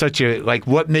that. It's such a, like,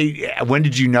 when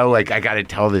did you know, like, I got to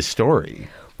tell this story?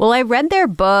 Well, I read their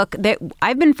book.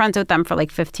 I've been friends with them for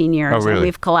like 15 years. Oh, really? And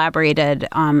we've collaborated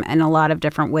in a lot of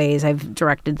different ways. I've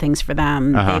directed things for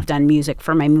them. They've done music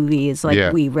for my movies.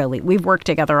 Like, we've worked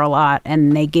together a lot.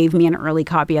 And they gave me an early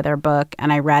copy of their book,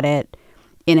 and I read it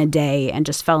in a day and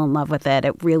just fell in love with it.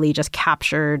 It really just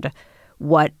captured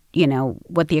what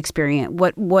the experience,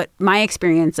 what my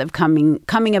experience of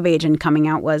coming of age and coming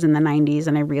out was in the 90s.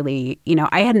 And I really,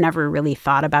 I had never really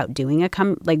thought about doing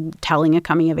telling a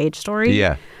coming of age story.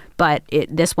 Yeah. But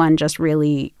this one just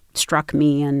really struck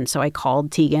me. And so I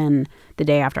called Tegan the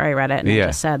day after I read it, and I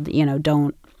just said,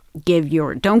 don't give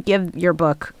your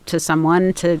book to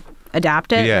someone to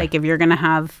adapt it. Like if you're going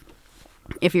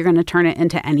to turn it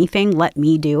into anything, let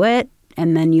me do it.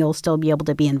 And then you'll still be able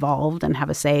to be involved and have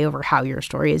a say over how your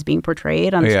story is being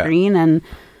portrayed on screen. And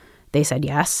they said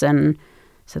yes. And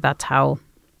so that's how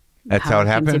it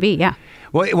happened to be. Yeah.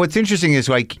 Well, what's interesting is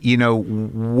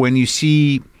when you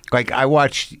see,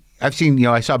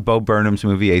 I saw Bo Burnham's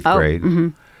movie, 8th grade. Mm-hmm.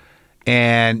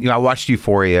 And, I watched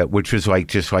Euphoria, which was I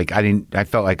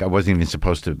felt like I wasn't even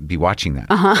supposed to be watching that.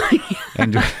 Uh-huh.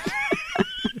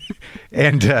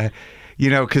 and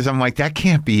because I'm like, that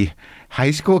can't be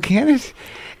high school, can it?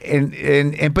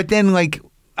 And but then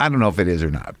I don't know if it is or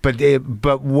not.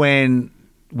 But when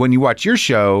you watch your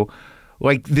show,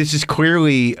 this is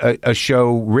clearly a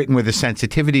show written with a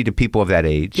sensitivity to people of that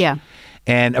age. Yeah.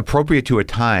 And appropriate to a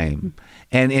time,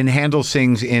 and handles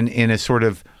things in a sort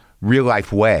of real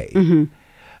life way. Mm-hmm.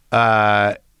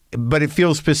 But it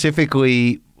feels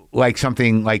specifically like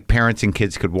something like parents and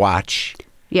kids could watch.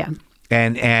 Yeah.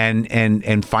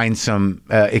 And find some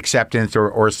acceptance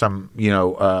or some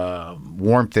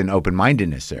warmth and open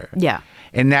mindedness there. Yeah.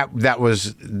 And that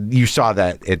was, you saw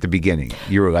that at the beginning.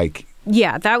 You were like,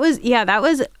 that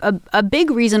was a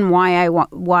big reason why I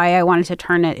wanted to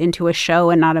turn it into a show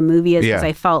and not a movie, is because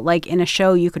I felt like in a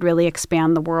show you could really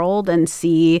expand the world and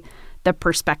see the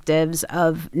perspectives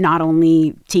of not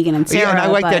only Tegan and Sara. Yeah, and I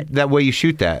like that way you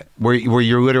shoot that, where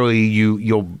you're literally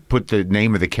you'll put the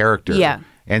name of the character. Yeah.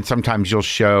 And sometimes you'll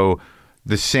show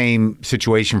the same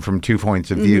situation from two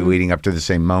points of view leading up to the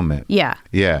same moment. Yeah.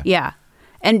 Yeah. Yeah.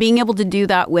 And being able to do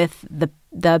that with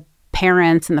the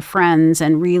parents and the friends,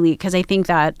 and really, because I think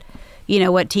that,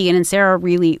 what Tegan and Sara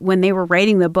really, when they were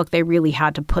writing the book, they really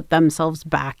had to put themselves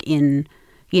back in,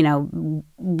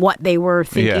 what they were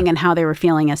thinking and how they were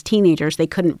feeling as teenagers. They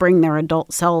couldn't bring their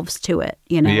adult selves to it,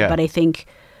 But I think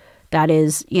that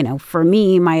is, for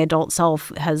me, my adult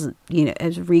self has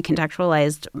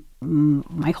recontextualized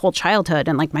my whole childhood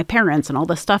and my parents and all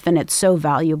this stuff. And it's so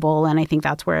valuable. And I think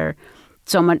that's where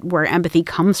where empathy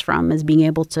comes from, is being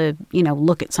able to,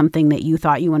 look at something that you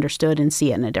thought you understood and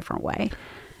see it in a different way.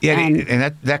 Yeah.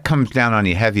 And that comes down on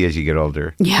you heavy as you get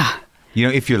older. Yeah.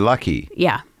 If you're lucky.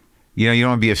 Yeah. You don't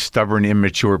want to be a stubborn,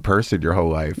 immature person your whole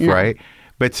life, right?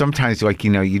 But sometimes,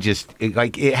 you just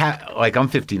I'm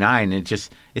 59, and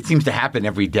it seems to happen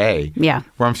every day. Yeah.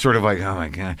 Where I'm sort of like, oh my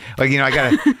god, I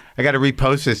gotta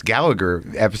repost this Gallagher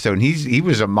episode. And he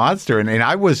was a monster, and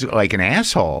I was like an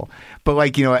asshole.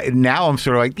 But now I'm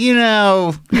sort of like,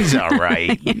 he's all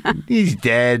right. He's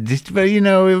dead. But it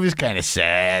was kind of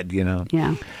sad.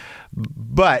 Yeah.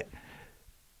 But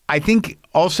I think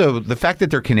also the fact that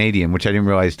they're Canadian, which I didn't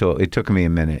realize till it took me a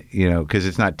minute, because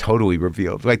it's not totally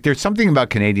revealed. There's something about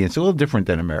Canadians a little different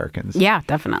than Americans. Yeah,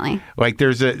 definitely.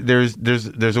 There's a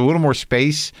little more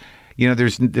space.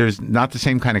 There's not the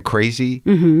same kind of crazy.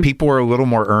 Mm-hmm. People are a little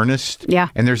more earnest. Yeah.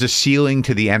 And there's a ceiling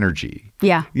to the energy.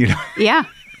 Yeah. Yeah.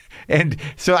 And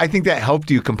so I think that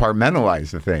helped you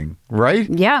compartmentalize the thing, right?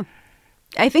 Yeah.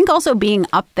 I think also being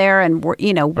up there and,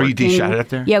 working. Oh, you shot it up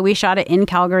there? Yeah, we shot it in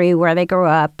Calgary where they grew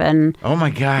up, and, oh my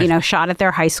God, shot at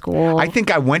their high school. I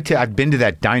think I've been to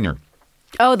that diner.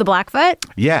 Oh, the Blackfoot?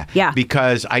 Yeah. Yeah.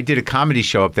 Because I did a comedy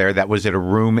show up there that was at a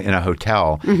room in a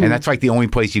hotel, and that's the only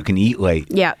place you can eat late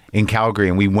in Calgary,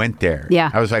 and we went there.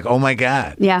 Yeah. I was like, oh my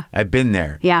God. Yeah. I've been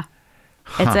there. Yeah.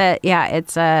 Huh.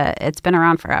 It's been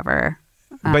around forever.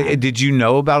 But did you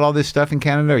know about all this stuff in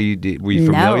Canada? Were you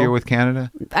familiar with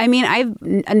Canada? I mean, I've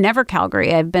never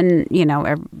Calgary. I've been,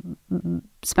 I've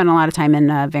spent a lot of time in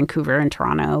Vancouver and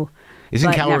Toronto.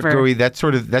 Isn't Calgary that's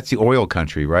the oil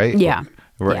country, right? Yeah.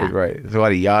 Right. Yeah. Right. There's a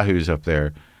lot of yahoos up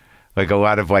there. A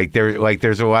lot of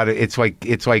there's a lot of it's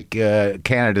like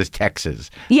Canada's Texas.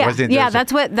 Yeah,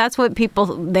 that's what people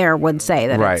there would say.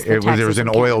 That right. There was an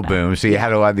oil boom, so you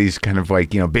had a lot of these kind of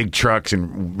big trucks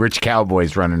and rich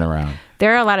cowboys running around.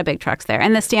 There are a lot of big trucks there,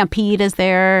 and the Stampede is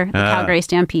there, the Calgary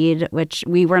Stampede, which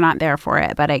we were not there for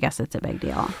it, but I guess it's a big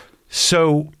deal.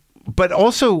 So, but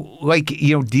also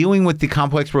dealing with the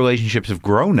complex relationships of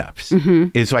grown-ups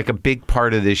is a big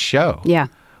part of this show. Yeah.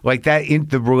 In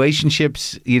the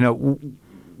relationships,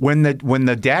 when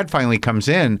the dad finally comes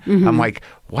in, I'm like,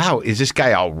 wow, is this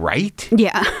guy all right?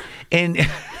 Yeah. And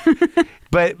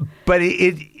but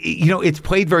it's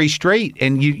played very straight,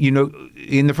 and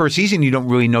in the first season you don't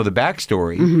really know the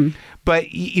backstory, but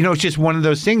it's just one of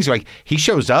those things. He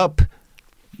shows up,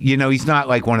 You know, he's not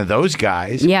like one of those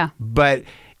guys. Yeah. But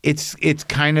it's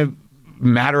kind of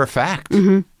matter of fact,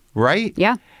 right?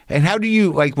 Yeah. And how do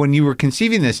you, like, when you were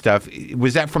conceiving this stuff,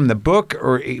 was that from the book,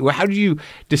 or how did you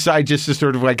decide just to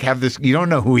sort of like have this, you don't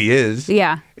know who he is.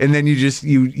 Yeah. And then you just,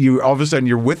 you all of a sudden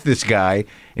you're with this guy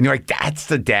and you're like, that's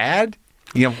the dad?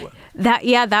 You know.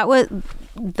 That was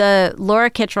the Laura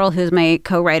Kittrell, who's my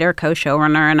co-writer,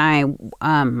 co-showrunner,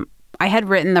 and I had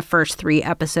written the first 3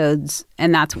 episodes,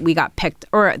 and we got picked,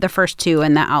 or the first 2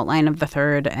 and the outline of the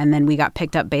third, and then we got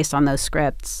picked up based on those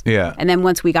scripts. Yeah. And then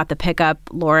once we got the pickup,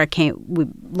 Laura came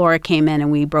in,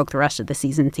 and we broke the rest of the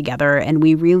season together, and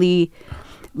we really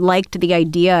liked the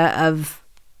idea of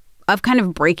kind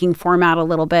of breaking format a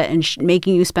little bit and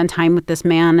making you spend time with this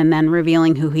man and then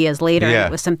revealing who he is later. Yeah.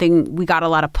 It was something we got a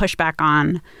lot of pushback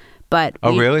on. But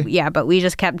really? Yeah, but we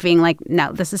just kept being like,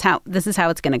 no, this is how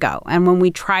it's going to go. And when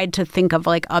we tried to think of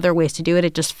like other ways to do it,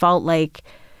 it just felt like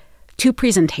too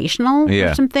presentational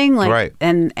or something. Like, right.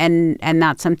 And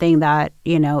that's something that,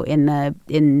 you know,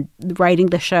 in writing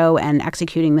the show and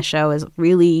executing the show is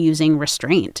really using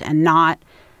restraint and not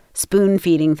spoon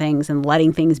feeding things and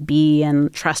letting things be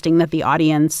and trusting that the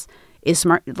audience is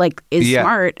smart,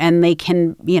 smart, and they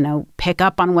can, you know, pick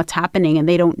up on what's happening, and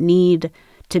they don't need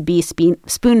to be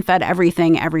spoon-fed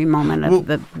everything every moment of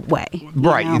the way.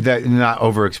 Right, that not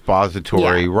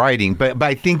over-expository writing. But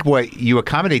I think what you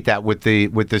accommodate that with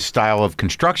the style of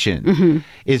construction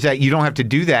is that you don't have to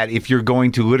do that if you're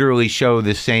going to literally show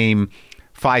the same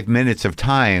 5 minutes of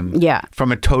time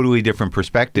from a totally different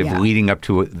perspective leading up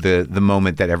to the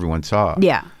moment that everyone saw.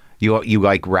 Yeah. You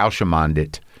like Rauschamanned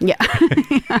it. Yeah.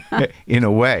 In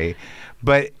a way.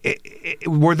 But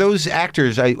were those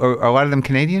actors, are a lot of them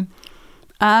Canadian?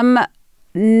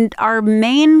 Our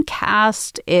main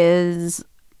cast is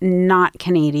not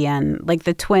Canadian. Like,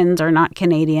 the twins are not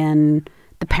Canadian.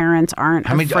 The parents aren't.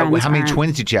 How many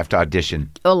twins did you have to audition?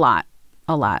 A lot.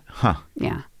 Huh.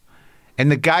 Yeah.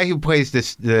 And the guy who plays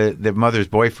the mother's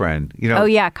boyfriend, you know. Oh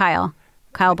yeah, Kyle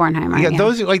Bornheimer. Yeah,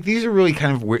 those are these are really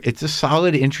kind of weird. It's a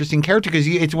solid, interesting character because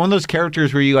it's one of those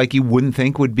characters where you wouldn't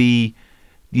think would be,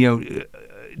 you know,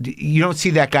 you don't see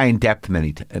that guy in depth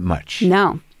much.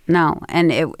 No,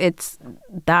 and it's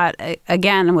that,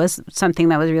 again, was something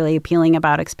that was really appealing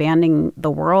about expanding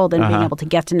the world and being able to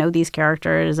get to know these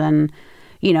characters and,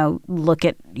 you know, look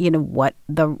at, you know, what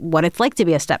it's like to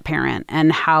be a step parent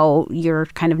and how you're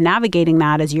kind of navigating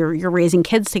that as you're raising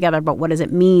kids together. But what does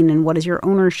it mean, and what is your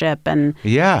ownership, and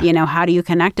you know, how do you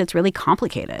connect? It's really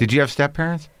complicated. Did you have step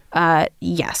parents?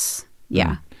 Yes.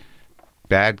 Yeah.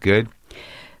 Bad, good,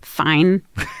 fine.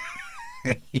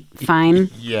 Fine.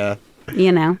 Yeah.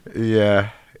 You know? Yeah.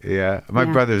 My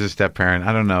brother's a step-parent.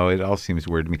 I don't know. It all seems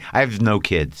weird to me. I have no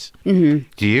kids. Mm-hmm.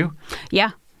 Do you? Yeah.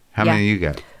 How many do you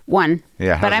got? 1.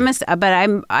 Yeah. But I'm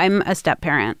a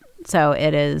step-parent. So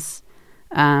it is,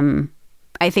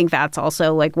 I think that's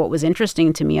also like what was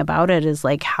interesting to me about it is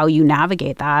like how you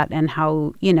navigate that and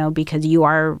how, you know, because you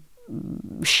are,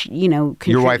 you know,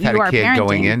 your wife had a kid parenting.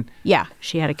 Going in? Yeah.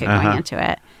 She had a kid going into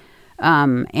it.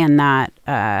 And that,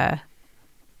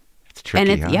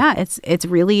 tricky, and it's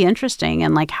really interesting,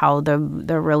 and like how the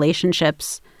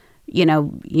relationships, you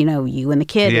know, you and the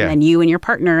kid, and then you and your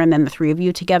partner, and then the 3 of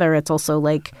you together. It's also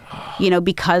like, you know,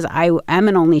 because I am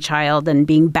an only child and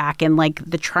being back in like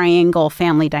the triangle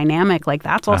family dynamic, like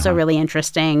that's also really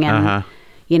interesting. And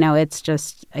you know, it's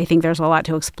just, I think there's a lot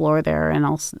to explore there, and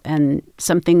also, and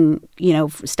something, you know,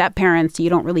 step parents, you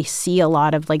don't really see a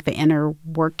lot of like the inner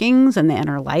workings and the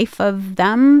inner life of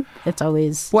them. It's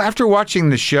always, well, after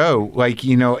watching the show, like,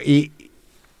 you know,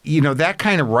 that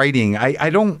kind of writing, I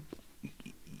don't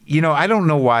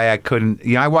know why I couldn't.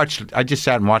 You know, I just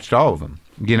sat and watched all of them.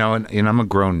 You know, and I'm a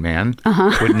grown man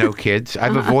with no kids.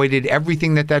 I've avoided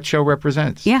everything that show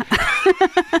represents. Yeah.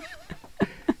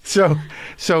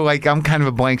 So like I'm kind of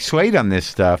a blank slate on this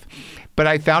stuff, but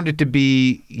I found it to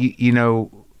be, you know,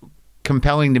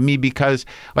 compelling to me because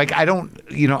like I don't,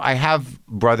 you know, I have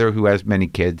a brother who has many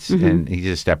kids and he's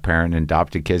a step parent and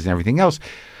adopted kids and everything else,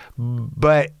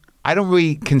 but I don't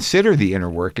really consider the inner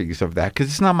workings of that because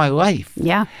it's not my life.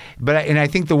 Yeah. But I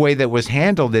think the way that was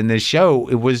handled in this show,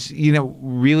 it was, you know,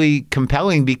 really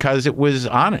compelling because it was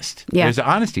honest. Yeah. There's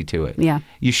honesty to it. Yeah.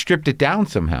 You stripped it down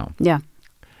somehow. Yeah.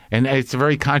 And it's a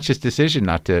very conscious decision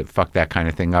not to fuck that kind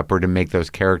of thing up or to make those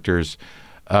characters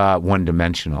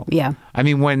one-dimensional. Yeah. I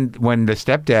mean, when the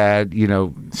stepdad, you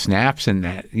know, snaps and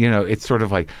that, you know, it's sort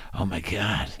of like, oh my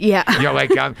God. Yeah. You know,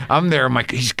 like I'm there. I'm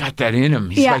like, he's got that in him.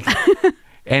 He's like,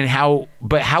 and how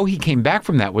he came back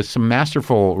from that was some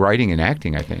masterful writing and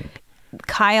acting, I think.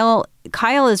 Kyle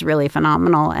is really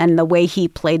phenomenal, and the way he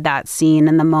played that scene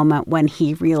in the moment when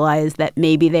he realized that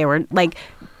maybe they were like,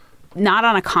 not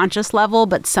on a conscious level,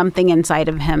 but something inside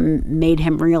of him made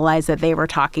him realize that they were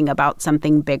talking about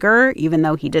something bigger, even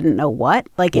though he didn't know what.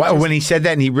 Like when he said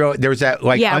that, and there was that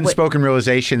unspoken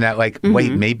realization that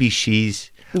wait, maybe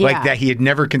she's like that. He had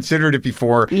never considered it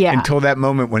before until that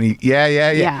moment when he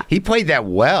he played that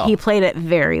well. He played it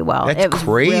very well. That's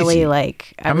crazy. Really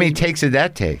how many takes did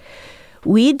that take?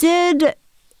 We did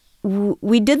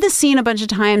the scene a bunch of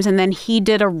times, and then he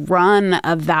did a run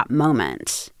of that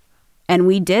moment. And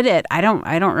we did it. I don't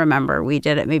remember. We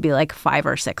did it maybe like 5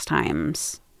 or 6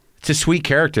 times. It's a sweet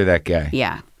character, that guy.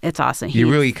 Yeah, it's awesome.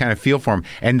 You really kind of feel for him.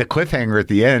 And the cliffhanger at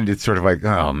the end, it's sort of like,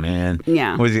 oh man.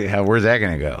 Yeah. Where's that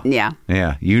going to go? Yeah.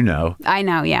 Yeah, you know. I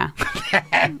know, yeah.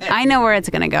 I know where it's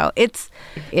going to go. It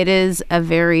is a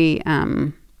very,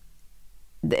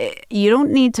 you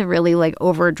don't need to really like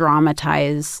over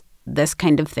dramatize this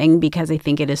kind of thing because I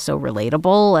think it is so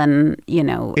relatable and, you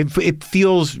know. It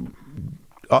feels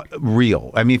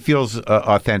real. I mean, it feels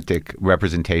authentic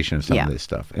representation of some of this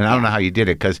stuff. And I don't know how you did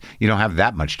it because you don't have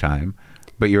that much time,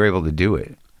 but you're able to do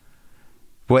it.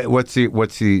 What's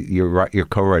your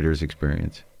co-writer's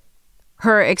experience?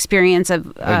 Her experience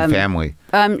of family.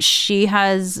 She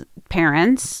has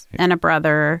parents and a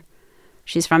brother.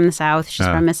 She's from the South. She's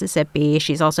from Mississippi.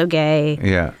 She's also gay.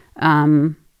 Yeah.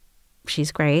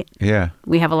 She's great. Yeah.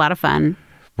 We have a lot of fun.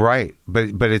 Right,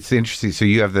 but it's interesting. So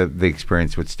you have the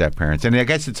experience with step parents, and I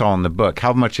guess it's all in the book.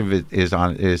 How much of it is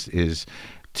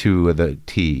to the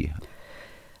T?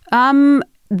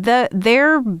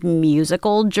 Their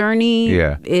musical journey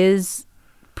is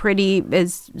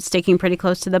sticking pretty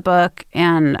close to the book,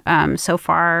 and so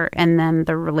far, and then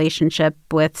the relationship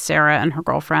with Sara and her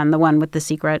girlfriend, the one with the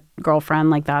secret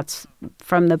girlfriend, like that's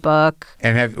from the book.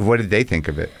 And what did they think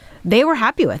of it? They were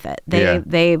happy with it.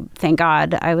 They thank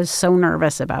God. I was so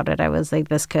nervous about it. I was like,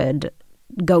 this could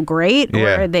go great,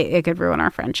 or it could ruin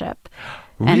our friendship.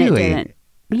 Really? And it didn't.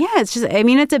 Yeah, it's just. I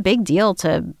mean, it's a big deal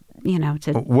to.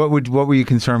 What were you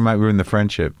concerned might ruin the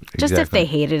friendship? Just if they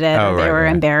hated it, or they were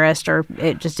embarrassed, or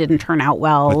it just didn't turn out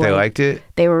well. But they liked it?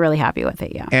 They were really happy with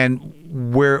it, yeah. And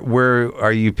where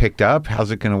are you picked up?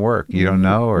 How's it going to work? You don't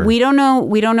know? Or? We don't know.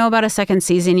 We don't know about a second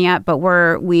season yet, but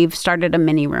we've started a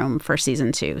mini room for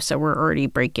season 2, so we're already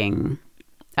breaking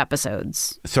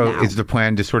episodes. So now. Is the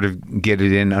plan to sort of get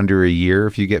it in under a year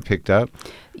if you get picked up?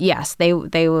 Yes, they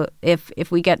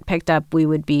if we get picked up, we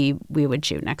would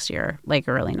shoot next year, like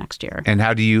early next year. And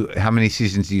how many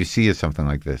seasons do you see of something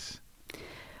like this?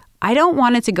 I don't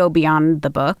want it to go beyond the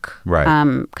book,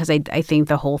 right? Because I think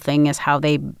the whole thing is how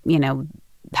they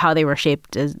were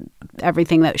shaped as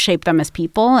everything that shaped them as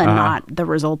people, and not the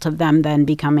result of them then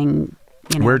becoming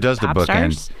Where does the book stars.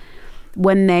 end?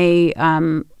 When they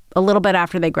a little bit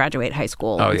after they graduate high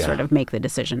school, sort of make the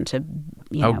decision to.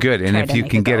 Good. And if you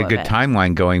can get a good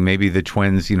timeline going, maybe the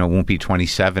twins, won't be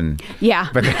 27. Yeah,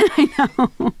 but I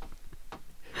know.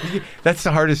 That's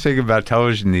the hardest thing about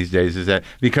television these days is that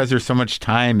because there's so much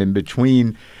time in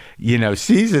between,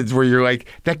 seasons where you're like,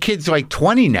 that kid's like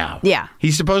 20 now. Yeah.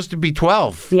 He's supposed to be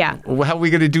 12. Yeah. Well, how are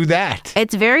we going to do that?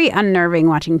 It's very unnerving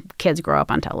watching kids grow up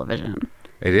on television.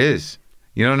 It is.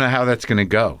 You don't know how that's going to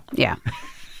go. Yeah.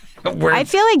 I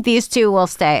feel like these two will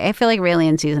stay. I feel like Rayleigh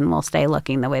and Susan will stay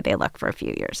looking the way they look for a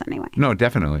few years anyway. No,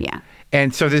 definitely. Yeah.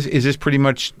 And so is this pretty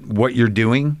much what you're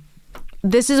doing?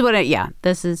 This is what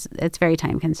it's very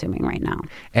time consuming right now.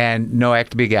 And no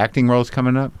big acting roles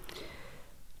coming up?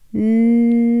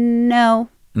 No.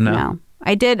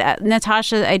 I did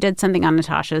Natasha. I did something on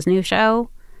Natasha's new show,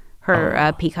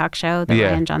 her Peacock show, the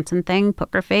Ryan Johnson thing,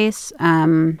 Poker Face.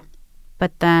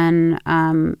 But then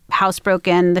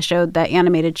Housebroken, the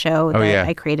animated show that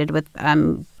I created with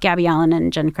Gabby Allen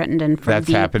and Jen Crittenden from That's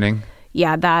Veep. happening.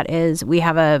 Yeah, that is. We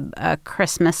have a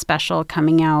Christmas special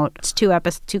coming out. It's 2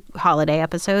 holiday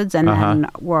episodes, and then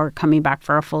we're coming back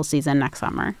for a full season next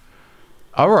summer.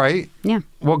 All right. Yeah.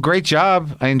 Well, great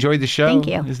job. I enjoyed the show. Thank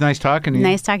you. It was nice talking to you.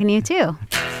 Nice talking to you, too.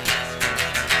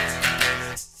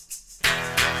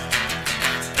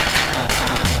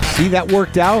 See, that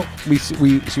worked out.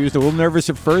 She was a little nervous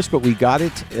at first, but we got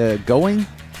it going.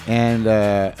 And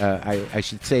I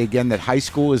should say again that High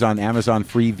School is on Amazon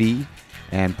Freevee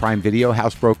and Prime Video.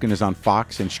 Housebroken is on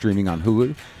Fox and streaming on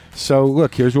Hulu. So,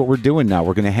 look, here's what we're doing now.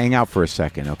 We're going to hang out for a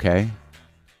second, okay?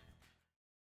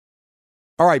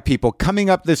 All right, people. Coming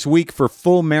up this week for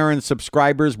full Marin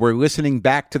subscribers, we're listening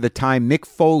back to the time Mick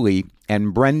Foley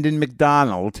and Brendan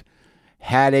McDonald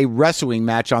had a wrestling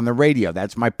match on the radio.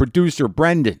 That's my producer,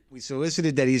 Brendan. We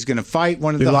solicited that he's going to fight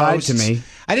one of the hosts. You lied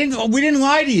to me. We didn't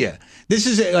lie to you. This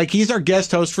is he's our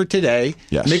guest host for today.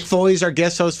 Yes. Mick Foley's our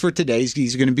guest host for today.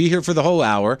 He's going to be here for the whole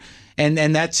hour, and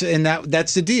that's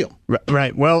the deal.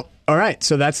 Right. Well, all right,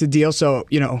 so that's the deal. So,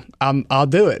 I'll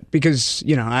do it because,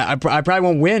 I probably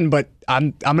won't win, but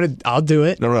I'll do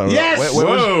it. No. Yes! Wait,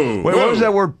 what was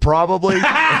that word? Probably?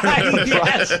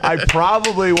 Yes. I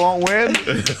probably won't win.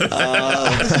 This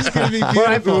is going to be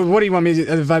beautiful. What do you want me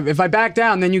to if I back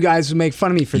down, then you guys would make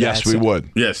fun of me for that. Yes, we would.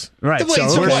 Yes. Right.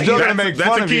 So we're still going to make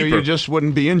fun of you. You just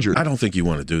wouldn't be injured. I don't think you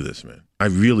want to do this, man. I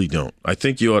really don't. I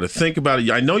think you ought to think about it.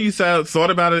 I know you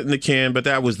thought about it in the can, but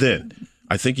that was then.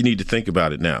 I think you need to think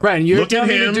about it now. Right, and you're telling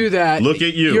me to do that. Look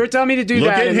at you. You're telling me to do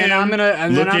that, and then I'm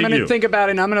gonna think about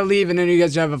it, and I'm gonna leave, and then you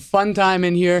guys have a fun time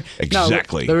in here.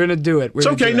 Exactly. No, they're gonna do it. It's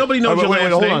okay. Nobody knows your last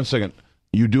name. Hold on a second.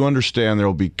 You do understand there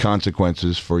will be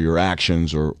consequences for your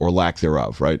actions or lack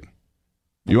thereof, right?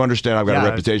 You understand I've got a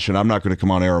reputation. I'm not going to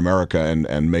come on Air America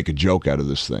and make a joke out of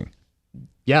this thing.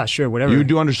 Yeah, sure, whatever. You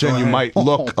do understand you might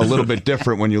look a little bit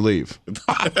different when you leave.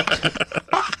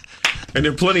 And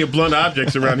there are plenty of blunt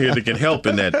objects around here that can help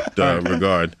in that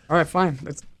regard. All right, fine.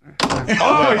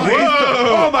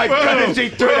 Oh my goodness, he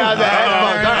threw out the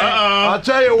headphones. I'll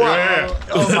tell you what.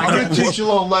 I'm going to teach you a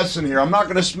little lesson here. I'm not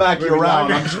going to smack you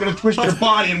around. I'm just going to twist your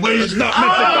body in ways it's not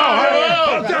meant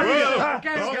to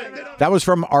go. That was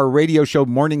from our radio show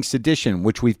Morning Sedition,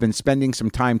 which we've been spending some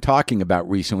time talking about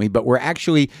recently, but we're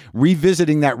actually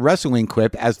revisiting that wrestling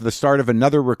clip as the start of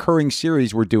another recurring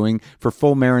series we're doing for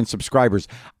Full Marin subscribers.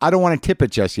 I don't want to tip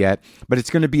it just yet, but it's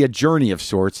going to be a journey of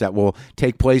sorts that will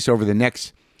take place over the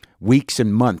next weeks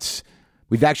and months.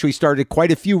 We've actually started quite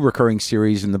a few recurring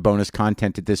series in the bonus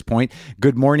content at this point.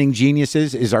 Good Morning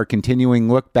Geniuses is our continuing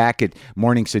look back at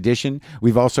Morning Sedition.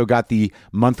 We've also got the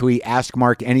monthly Ask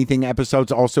Marc Anything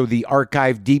episodes, also the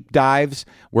archive deep dives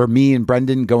where me and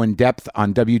Brendan go in depth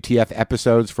on WTF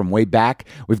episodes from way back.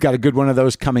 We've got a good one of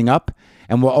those coming up.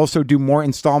 And we'll also do more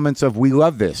installments of We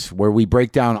Love This, where we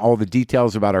break down all the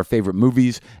details about our favorite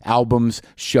movies, albums,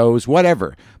 shows,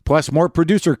 whatever. Plus, more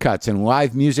producer cuts and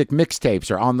live music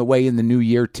mixtapes are on the way in the new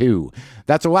year, too.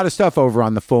 That's a lot of stuff over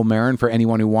on the Full Marin for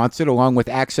anyone who wants it, along with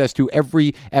access to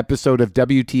every episode of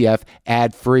WTF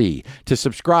ad-free. To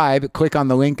subscribe, click on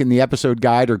the link in the episode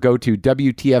guide or go to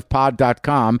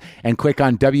WTFpod.com and click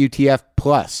on WTF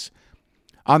Plus.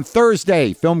 On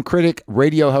Thursday, film critic,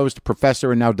 radio host,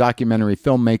 professor, and now documentary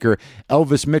filmmaker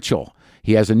Elvis Mitchell.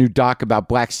 He has a new doc about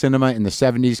black cinema in the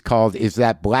 70s called Is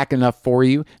That Black Enough For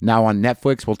You? Now on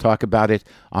Netflix. We'll talk about it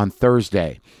on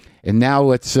Thursday. And now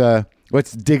let's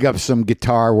dig up some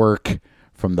guitar work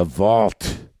from the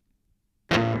vault.